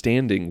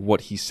understanding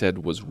what he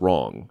said was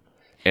wrong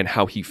and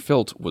how he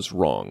felt was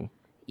wrong.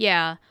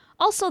 Yeah.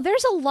 Also,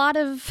 there's a lot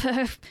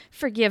of,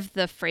 forgive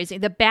the phrasing,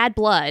 the bad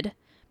blood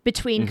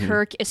between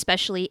Kirk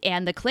especially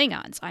and the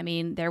Klingons. I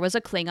mean, there was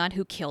a Klingon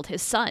who killed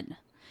his son.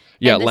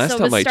 Yeah, and last so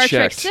time with I Star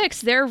Trek checked,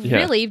 6, they're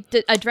really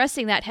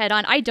addressing that head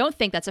on. I don't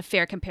think that's a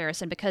fair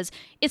comparison because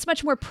it's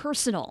much more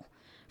personal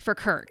for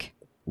Kirk.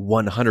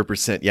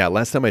 100%. Yeah,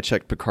 last time I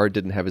checked, Picard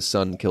didn't have his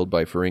son killed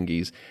by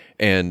Ferengis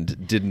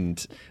and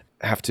didn't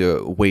have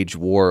to wage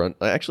war on.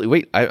 Actually,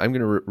 wait, I'm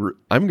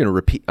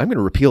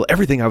gonna repeal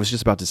everything I was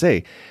just about to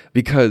say,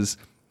 because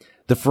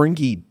the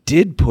Ferengi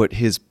did put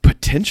his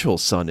potential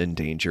son in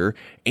danger,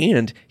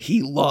 and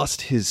he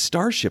lost his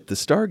starship, the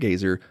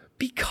Stargazer,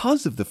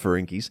 because of the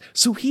Ferengis.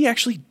 So he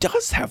actually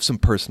does have some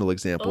personal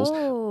examples,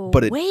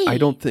 but I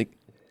don't think.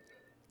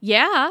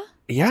 Yeah.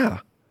 Yeah.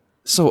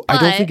 So I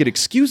don't think it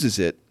excuses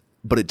it,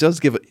 but it does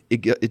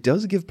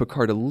give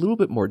Picard a little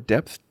bit more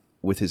depth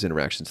with his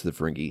interactions to the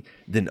Ferengi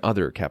than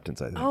other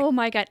captains, I think. Oh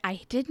my God,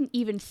 I didn't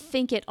even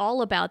think at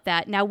all about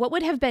that. Now, what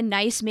would have been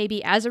nice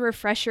maybe as a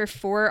refresher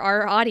for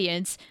our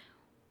audience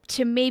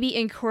to maybe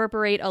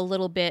incorporate a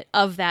little bit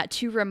of that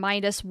to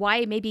remind us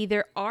why maybe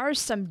there are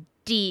some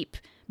deep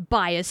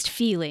biased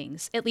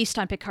feelings, at least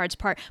on Picard's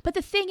part. But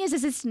the thing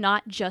is it's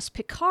not just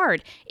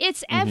Picard.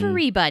 It's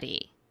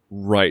everybody.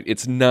 Right.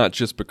 It's not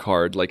just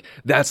Picard. Like,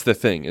 that's the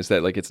thing, is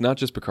that like it's not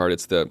just Picard.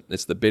 It's the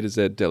Beta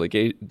Z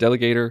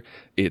delegator.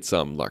 It's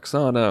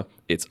Laxana.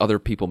 It's other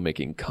people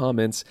making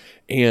comments.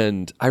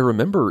 And I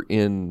remember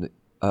in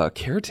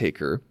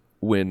Caretaker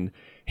when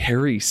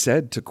Harry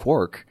said to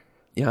Quark,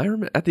 I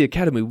remember at the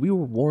Academy we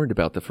were warned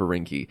about the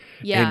Ferengi.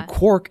 Yeah. And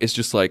Quark is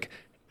just like,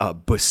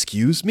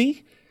 excuse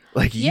me?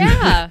 Like,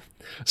 Yeah.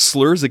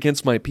 slurs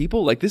against my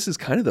people? Like, this is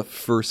kind of the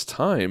first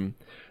time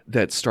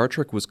that Star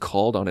Trek was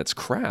called on its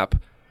crap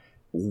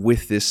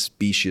with this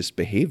specious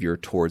behavior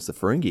towards the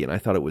Ferengi, and I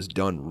thought it was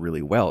done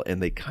really well,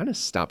 and they kind of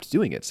stopped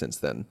doing it since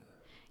then.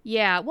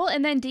 Yeah, well,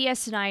 and then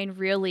DS9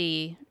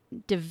 really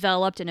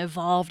developed and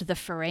evolved the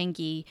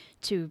Ferengi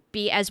to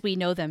be as we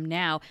know them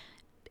now.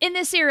 In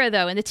this era,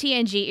 though, in the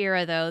TNG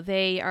era, though,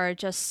 they are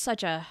just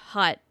such a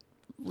hot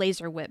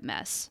laser whip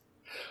mess.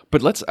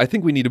 But I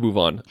think we need to move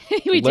on.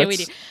 we do.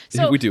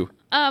 So, we do.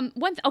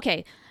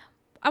 Okay.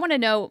 I want to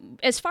know,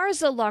 as far as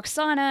the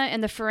Loxana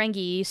and the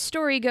Ferengi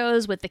story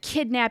goes with the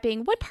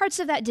kidnapping, what parts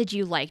of that did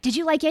you like? Did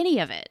you like any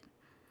of it?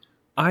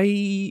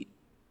 I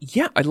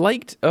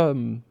liked,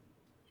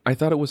 I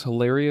thought it was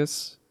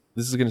hilarious.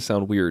 This is going to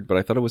sound weird, but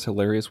I thought it was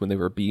hilarious when they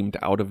were beamed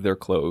out of their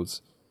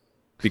clothes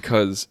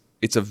because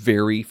it's a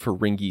very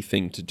Ferengi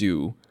thing to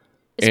do.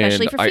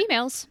 Especially for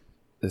females.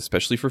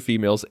 Especially for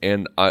females.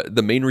 And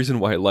the main reason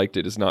why I liked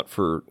it is not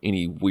for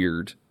any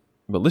weird,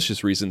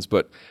 malicious reasons,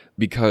 but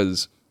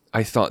because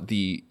I thought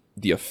the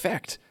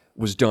effect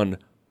was done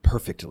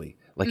perfectly.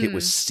 Like it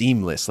was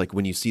seamless. Like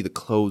when you see the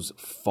clothes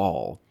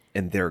fall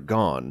and they're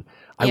gone.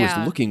 I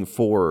was looking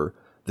for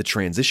the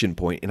transition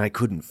point and I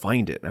couldn't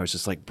find it. And I was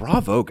just like,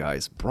 bravo,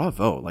 guys.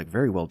 Bravo. Like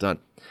very well done.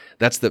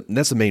 That's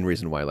the main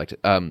reason why I liked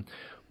it.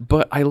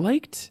 But I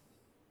liked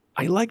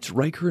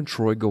Riker and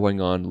Troi going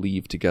on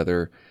leave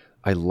together.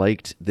 I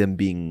liked them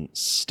being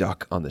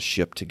stuck on the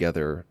ship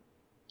together.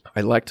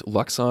 I liked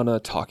Loxana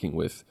talking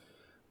with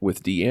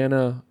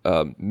Deanna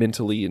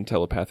mentally and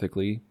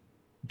telepathically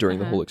during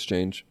the whole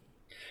exchange.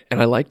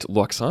 And I liked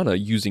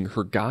Loxana using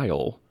her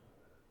guile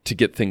to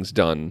get things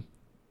done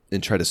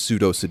and try to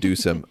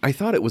pseudo-seduce him. I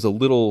thought it was a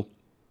little...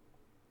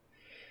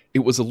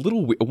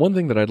 One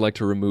thing that I'd like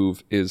to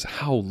remove is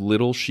how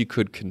little she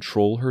could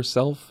control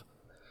herself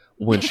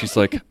when she's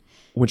like...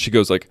 when she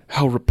goes like,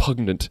 how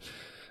repugnant...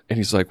 And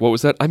he's like, what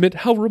was that? I meant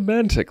how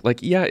romantic.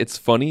 Like, yeah, it's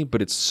funny,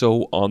 but it's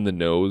so on the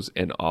nose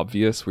and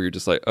obvious where you're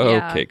just like, oh,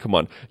 okay, come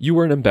on. You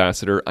were an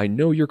ambassador. I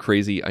know you're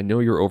crazy. I know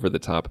you're over the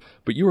top,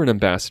 but you were an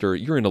ambassador.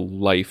 You're in a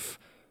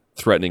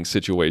life-threatening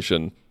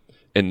situation,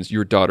 and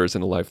your daughter's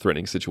in a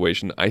life-threatening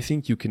situation. I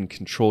think you can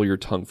control your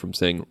tongue from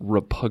saying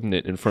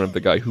repugnant in front of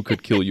the guy who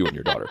could kill you and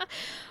your daughter.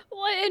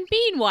 Well, and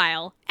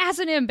meanwhile, as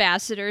an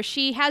ambassador,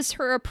 she has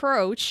her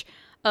approach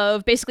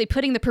of basically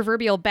putting the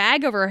proverbial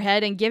bag over her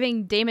head and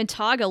giving Damon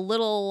Togg a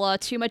little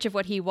too much of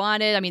what he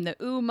wanted. I mean, the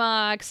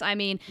umox. I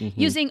mean,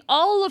 using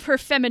all of her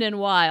feminine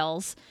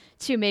wiles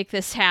to make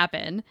this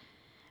happen,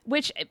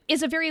 which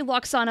is a very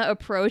Loxana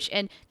approach.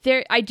 And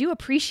I do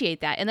appreciate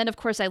that. And then, of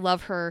course, I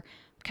love her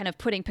kind of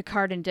putting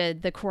Picard into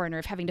the corner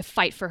of having to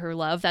fight for her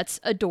love. That's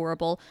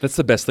adorable. That's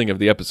the best thing of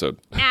the episode,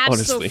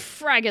 honestly.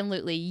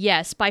 Absolutely,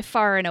 yes, by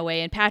far and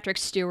away. And Patrick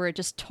Stewart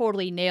just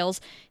totally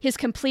nails his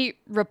complete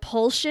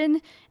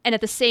repulsion and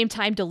at the same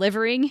time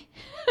delivering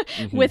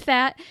with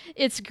that.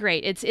 It's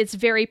great. It's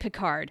very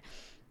Picard.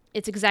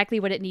 It's exactly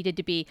what it needed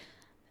to be.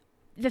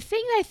 The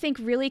thing that I think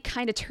really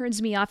kind of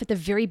turns me off at the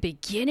very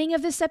beginning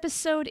of this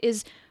episode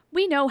is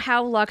we know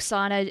how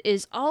Loxana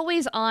is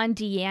always on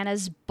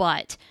Deanna's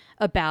butt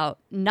about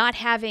not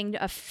having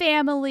a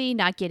family,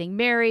 not getting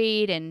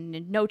married,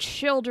 and no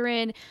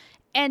children.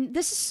 And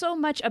this is so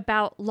much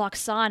about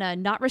Loxana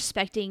not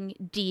respecting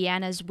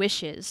Deanna's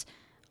wishes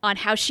on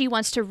how she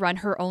wants to run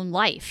her own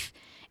life.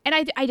 And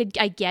I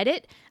get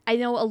it. I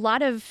know a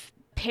lot of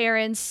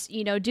parents,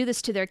 do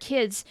this to their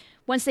kids.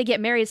 Once they get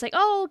married, it's like,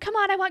 oh, come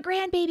on, I want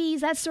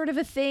grandbabies, that sort of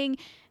a thing.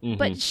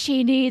 But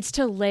she needs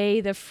to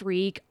lay the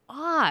freak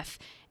off.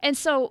 And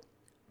so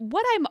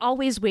what I'm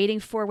always waiting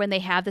for when they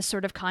have this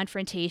sort of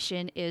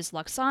confrontation is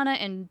Loxana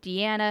and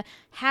Deanna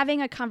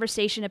having a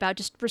conversation about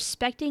just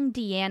respecting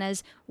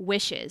Deanna's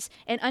wishes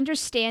and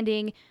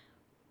understanding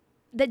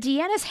that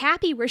Deanna's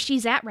happy where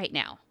she's at right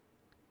now.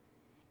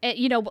 And,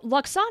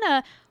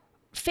 Loxana,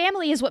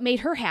 family is what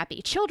made her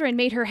happy. Children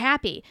made her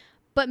happy.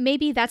 But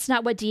maybe that's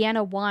not what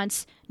Deanna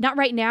wants. Not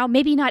right now,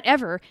 maybe not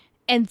ever.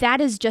 And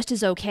that is just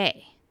as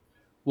okay.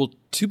 Well,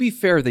 to be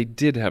fair, they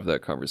did have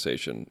that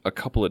conversation a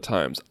couple of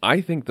times.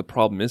 I think the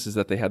problem is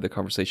that they had the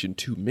conversation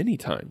too many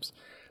times.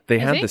 They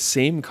had the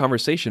same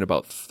conversation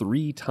about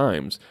 3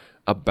 times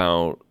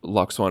about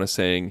Loxana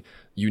saying,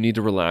 you need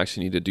to relax,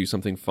 you need to do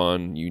something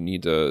fun, you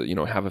need to,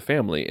 have a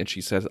family. And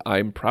she says,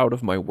 I'm proud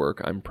of my work,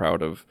 I'm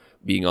proud of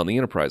being on the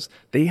Enterprise.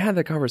 They had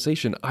that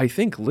conversation, I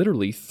think,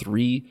 literally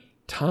 3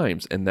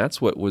 times. And that's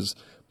what was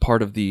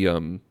part of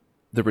the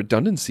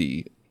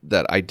redundancy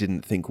that I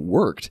didn't think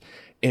worked.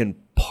 And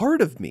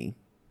part of me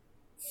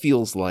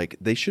feels like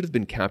they should have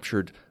been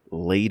captured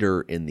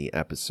later in the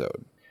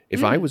episode.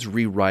 If I was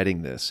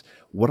rewriting this,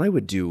 what I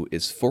would do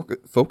is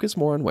focus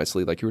more on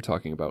Wesley, like you were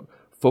talking about,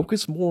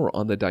 focus more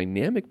on the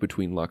dynamic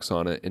between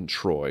Loxana and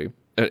Troi,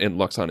 and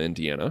Loxana and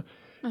Deanna,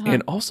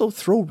 and also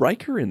throw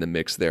Riker in the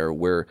mix there,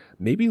 where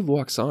maybe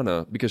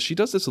Loxana, because she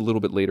does this a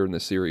little bit later in the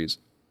series,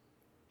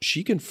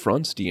 she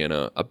confronts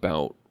Deanna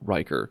about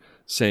Riker,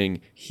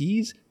 saying,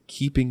 he's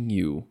keeping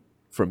you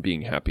from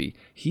being happy.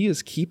 He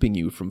is keeping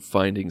you from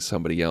finding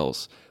somebody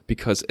else,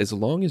 because as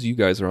long as you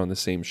guys are on the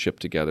same ship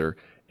together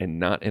and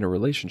not in a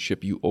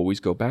relationship, you always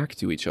go back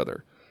to each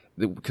other.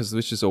 Because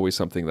this is always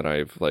something that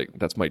I've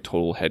that's my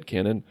total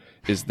headcanon,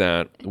 is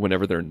that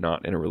whenever they're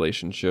not in a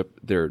relationship,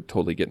 they're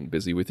totally getting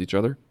busy with each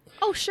other.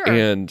 Oh, sure.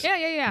 And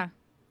yeah.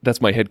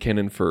 That's my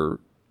headcanon for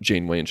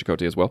Janeway and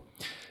Chakotay as well.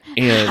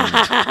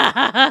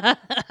 And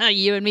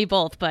you and me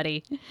both,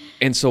 buddy.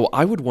 And so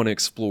I would want to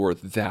explore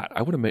that.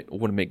 I want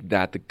to make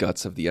that the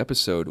guts of the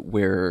episode,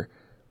 where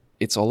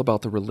it's all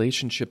about the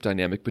relationship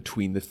dynamic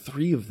between the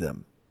three of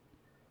them,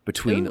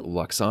 between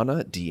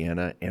Lwaxana,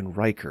 Deanna, and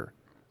Riker.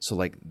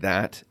 So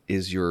that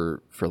is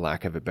your, for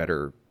lack of a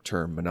better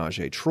term, Menage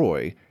a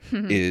Troi,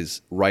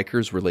 is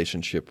Riker's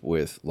relationship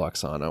with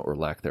Lwaxana, or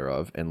lack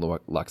thereof, and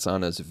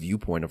Lwaxana's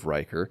viewpoint of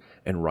Riker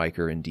and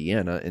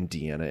Deanna, and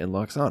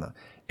Lwaxana.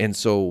 And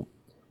so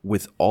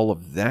with all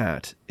of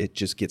that, it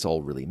just gets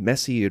all really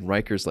messy, and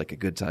Riker's a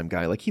good time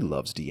guy. He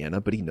loves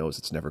Deanna, but he knows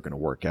it's never going to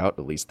work out.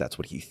 At least that's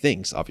what he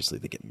thinks. Obviously,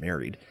 they get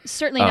married.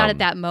 Certainly not at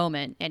that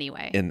moment,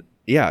 anyway. And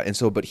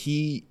so, but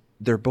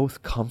they're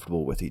both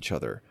comfortable with each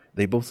other.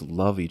 They both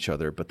love each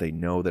other, but they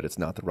know that it's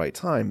not the right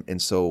time.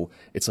 And so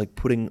it's like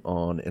putting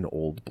on an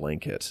old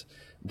blanket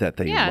that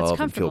they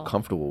love and feel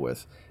comfortable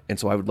with. And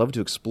so I would love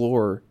to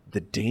explore the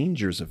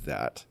dangers of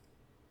that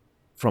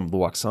from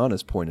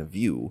Lwaxana's point of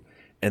view.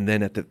 And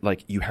then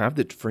you have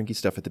the Ferengi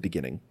stuff at the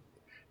beginning,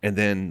 and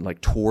then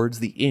towards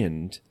the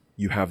end,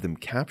 you have them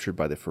captured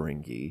by the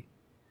Ferengi,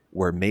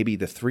 where maybe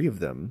the three of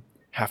them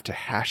have to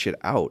hash it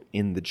out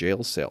in the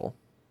jail cell.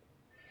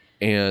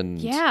 And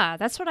yeah,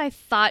 that's what I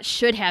thought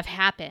should have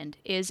happened,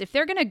 is if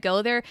they're going to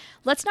go there,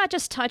 let's not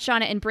just touch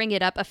on it and bring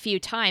it up a few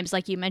times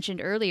like you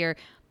mentioned earlier,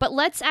 but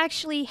let's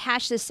actually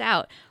hash this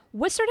out.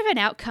 What sort of an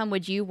outcome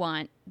would you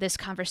want this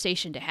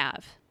conversation to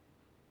have?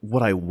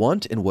 What I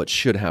want and what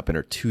should happen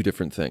are two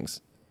different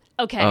things.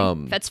 Okay,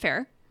 that's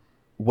fair.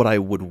 What I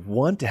would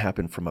want to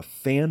happen from a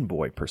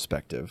fanboy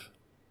perspective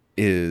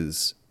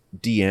is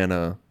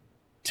Deanna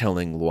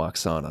telling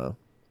Lwaxana,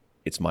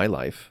 it's my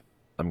life.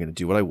 I'm going to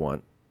do what I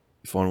want.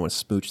 If I want to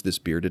smooch this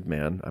bearded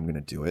man, I'm going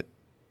to do it.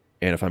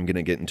 And if I'm going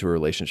to get into a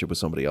relationship with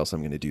somebody else,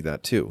 I'm going to do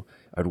that too.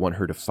 I'd want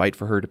her to fight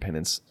for her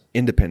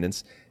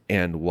independence,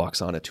 and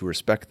Lwaxana to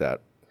respect that.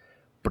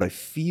 But I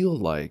feel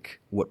like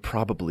what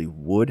probably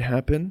would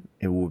happen,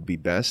 and what would be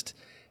best,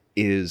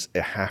 is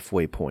a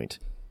halfway point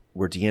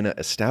where Deanna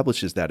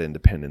establishes that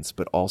independence,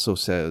 but also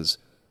says,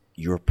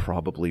 you're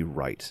probably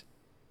right.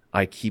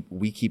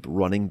 We keep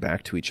running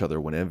back to each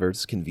other whenever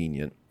it's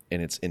convenient,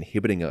 and it's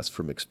inhibiting us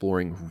from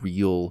exploring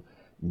real,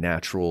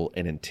 natural,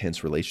 and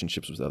intense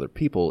relationships with other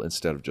people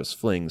instead of just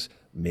flings.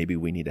 Maybe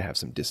we need to have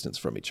some distance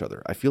from each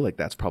other. I feel like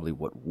that's probably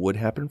what would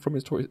happen from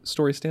a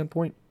story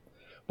standpoint.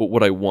 But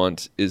what I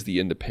want is the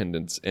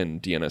independence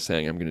and Deanna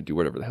saying, I'm going to do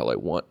whatever the hell I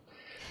want.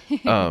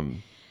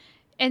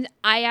 And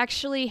I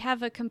actually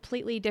have a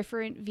completely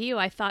different view.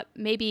 I thought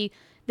maybe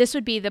this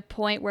would be the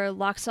point where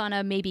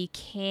Lwaxana maybe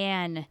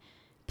can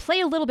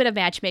play a little bit of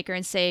matchmaker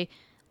and say,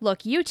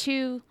 look, you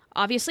two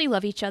obviously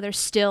love each other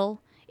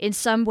still in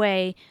some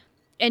way,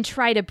 and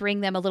try to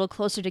bring them a little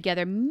closer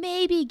together.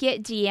 Maybe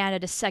get Deanna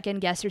to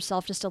second guess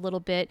herself just a little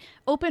bit.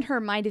 Open her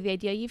mind to the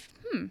idea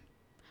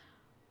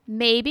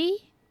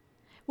maybe.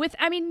 With,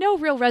 no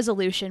real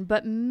resolution,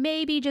 but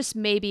maybe, just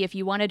maybe, if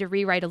you wanted to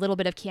rewrite a little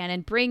bit of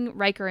canon, bring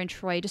Riker and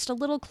Troi just a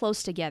little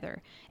close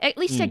together. At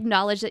least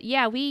acknowledge that,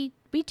 yeah, we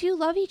do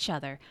love each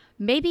other.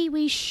 Maybe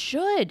we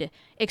should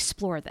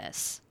explore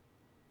this.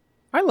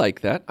 I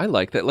like that.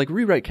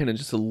 Rewrite canon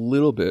just a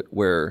little bit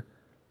where,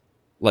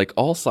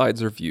 all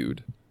sides are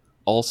viewed,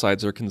 all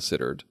sides are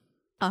considered.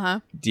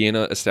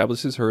 Deanna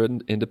establishes her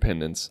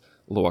independence.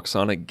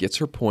 Lwaxana gets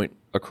her point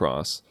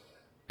across,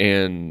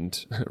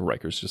 and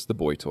Riker's just the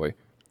boy toy.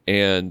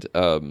 And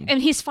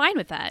he's fine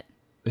with that.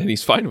 And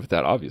he's fine with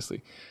that,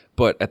 obviously.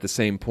 But at the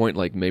same point,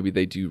 maybe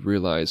they do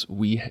realize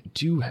we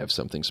do have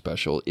something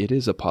special. It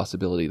is a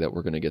possibility that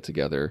we're going to get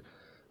together.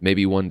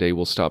 Maybe one day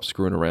we'll stop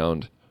screwing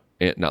around,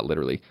 and not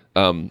literally,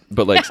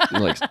 but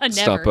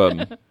stop,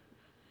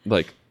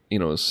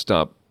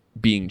 stop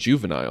being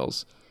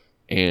juveniles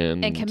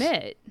and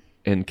commit.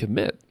 And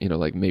commit.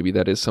 Maybe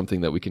that is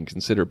something that we can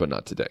consider, but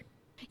not today.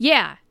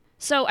 Yeah.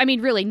 So,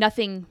 really,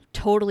 nothing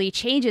totally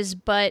changes,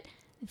 but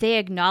they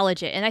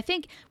acknowledge it. And I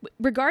think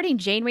regarding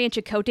Janeway and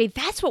Chakotay,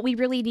 that's what we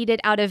really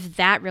needed out of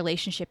that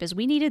relationship, is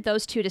we needed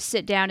those two to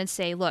sit down and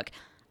say, look,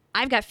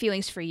 I've got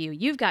feelings for you.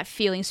 You've got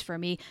feelings for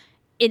me.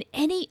 In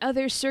any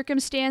other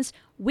circumstance,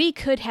 we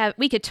could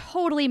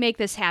totally make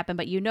this happen.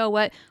 But you know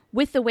what?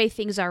 With the way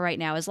things are right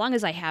now, as long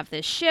as I have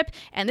this ship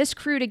and this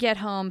crew to get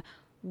home,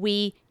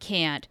 we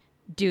can't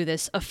do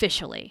this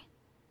officially.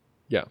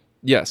 Yeah.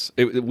 Yes,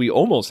 we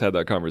almost had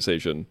that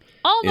conversation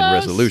in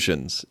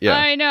Resolutions. Yeah,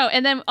 I know.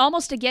 And then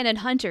almost again in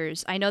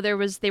Hunters. I know they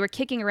were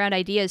kicking around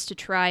ideas to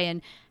try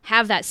and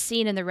have that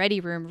scene in the ready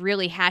room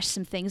really hash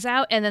some things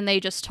out, and then they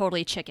just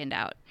totally chickened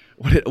out.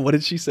 What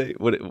did she say?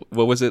 What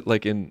was it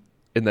like in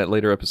that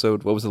later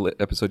episode? What was the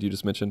episode you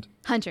just mentioned?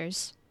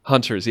 Hunters.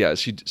 Yeah,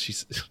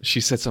 she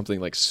said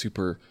something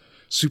super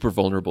super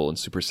vulnerable and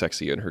super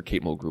sexy in her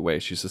Kate Mulgrew way.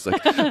 She's just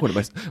like,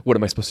 what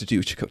am I supposed to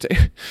do,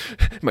 Chakotay?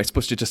 Am I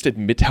supposed to just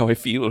admit how I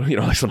feel?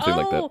 Like something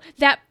like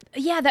that.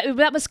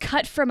 That was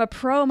cut from a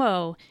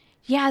promo.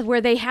 Yeah, where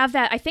they have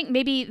that. I think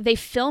maybe they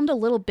filmed a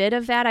little bit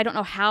of that. I don't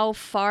know how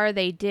far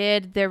they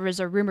did. There was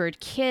a rumored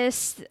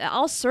kiss,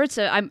 all sorts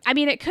of. I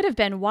mean, it could have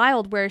been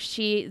wild where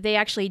they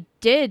actually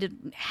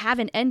did have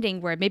an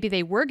ending where maybe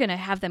they were going to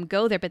have them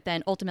go there, but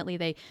then ultimately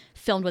they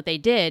filmed what they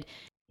did.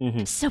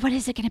 Mm-hmm. So what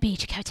is it going to be,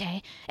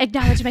 Chakotay?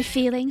 Acknowledge my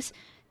feelings?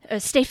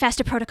 Stay fast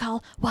to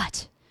protocol?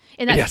 What?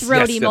 In that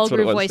throaty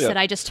Mulgrew voice that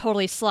I just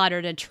totally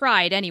slaughtered and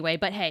tried anyway,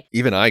 but hey.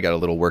 Even I got a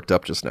little worked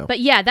up just now. But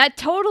yeah, that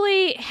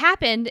totally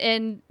happened,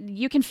 and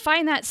you can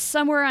find that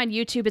somewhere on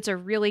YouTube. It's a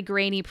really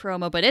grainy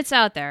promo, but it's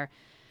out there.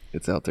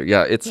 It's out there.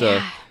 Yeah, it's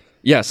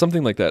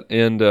something like that.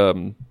 And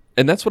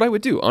that's what I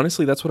would do.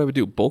 Honestly, that's what I would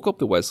do. Bulk up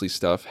the Wesley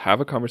stuff,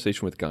 have a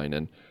conversation with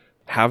Guinan,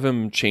 have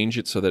him change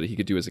it so that he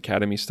could do his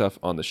Academy stuff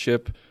on the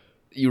ship.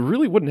 You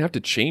really wouldn't have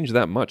to change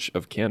that much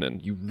of canon.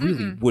 You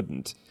really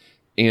wouldn't.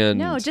 And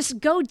no, just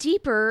go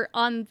deeper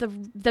on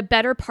the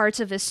better parts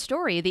of this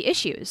story, the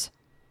issues.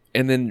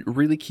 And then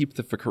really keep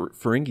the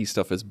Ferengi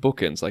stuff as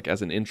bookends, like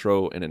as an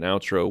intro and an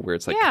outro where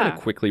it's like kind of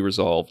quickly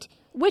resolved.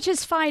 Which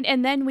is fine,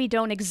 and then we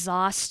don't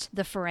exhaust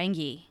the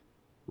Ferengi.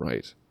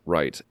 Right.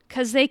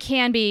 Because they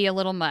can be a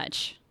little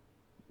much.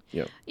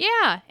 Yeah.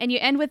 Yeah, and you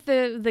end with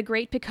the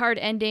Great Picard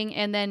ending,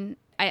 and then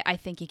I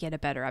think you get a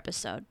better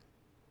episode.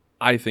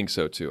 I think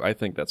so, too. I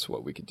think that's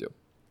what we could do.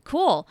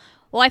 Cool.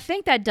 Well, I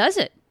think that does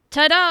it.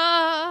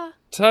 Ta-da!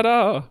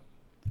 Ta-da!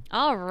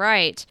 All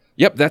right.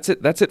 Yep, that's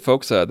it,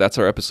 folks. That's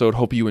our episode.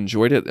 Hope you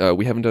enjoyed it.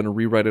 We haven't done a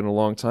rewrite in a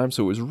long time,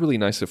 so it was really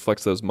nice to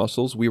flex those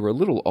muscles. We were a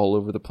little all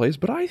over the place,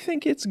 but I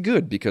think it's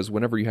good because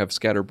whenever you have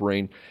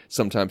scatterbrain,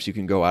 sometimes you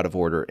can go out of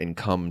order and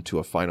come to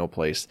a final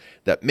place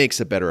that makes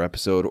a better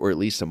episode, or at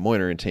least a more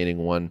entertaining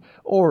one,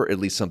 or at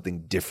least something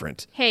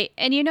different. Hey,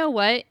 and you know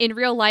what? In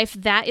real life,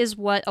 that is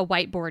what a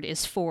whiteboard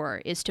is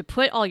for, is to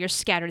put all your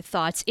scattered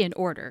thoughts in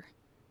order.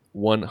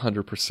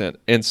 100%.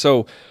 And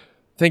so,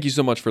 thank you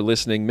so much for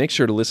listening. Make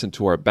sure to listen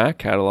to our back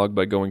catalog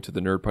by going to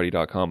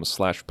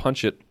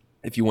thenerdparty.com/punchit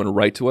if you want to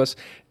write to us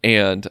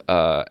and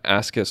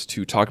ask us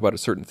to talk about a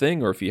certain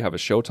thing, or if you have a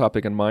show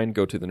topic in mind,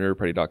 go to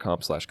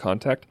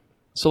thenerdparty.com/contact.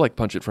 Select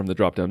Punch It from the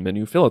drop-down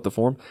menu, fill out the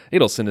form,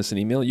 it'll send us an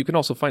email. You can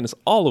also find us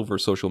all over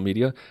social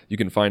media. You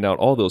can find out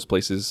all those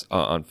places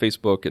on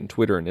Facebook and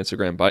Twitter and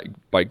Instagram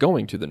by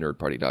going to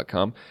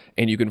thenerdparty.com.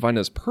 And you can find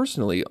us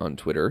personally on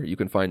Twitter. You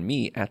can find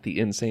me at The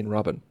Insane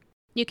Robin.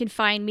 You can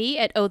find me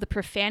at Oh the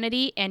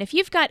Profanity, and if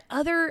you've got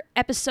other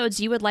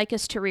episodes you would like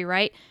us to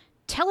rewrite,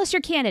 tell us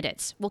your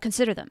candidates. We'll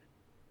consider them.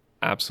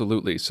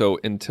 Absolutely. So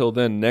until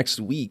then,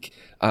 next week,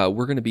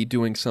 we're going to be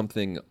doing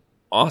something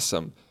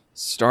awesome,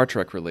 Star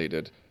Trek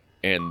related,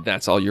 and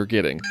that's all you're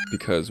getting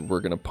because we're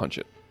going to punch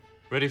it.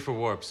 Ready for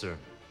warp, sir.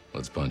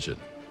 Let's punch it.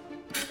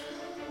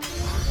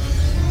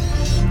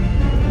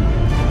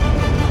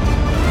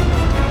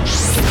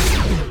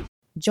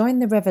 Join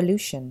the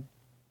revolution.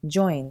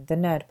 Join the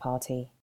Nerd Party.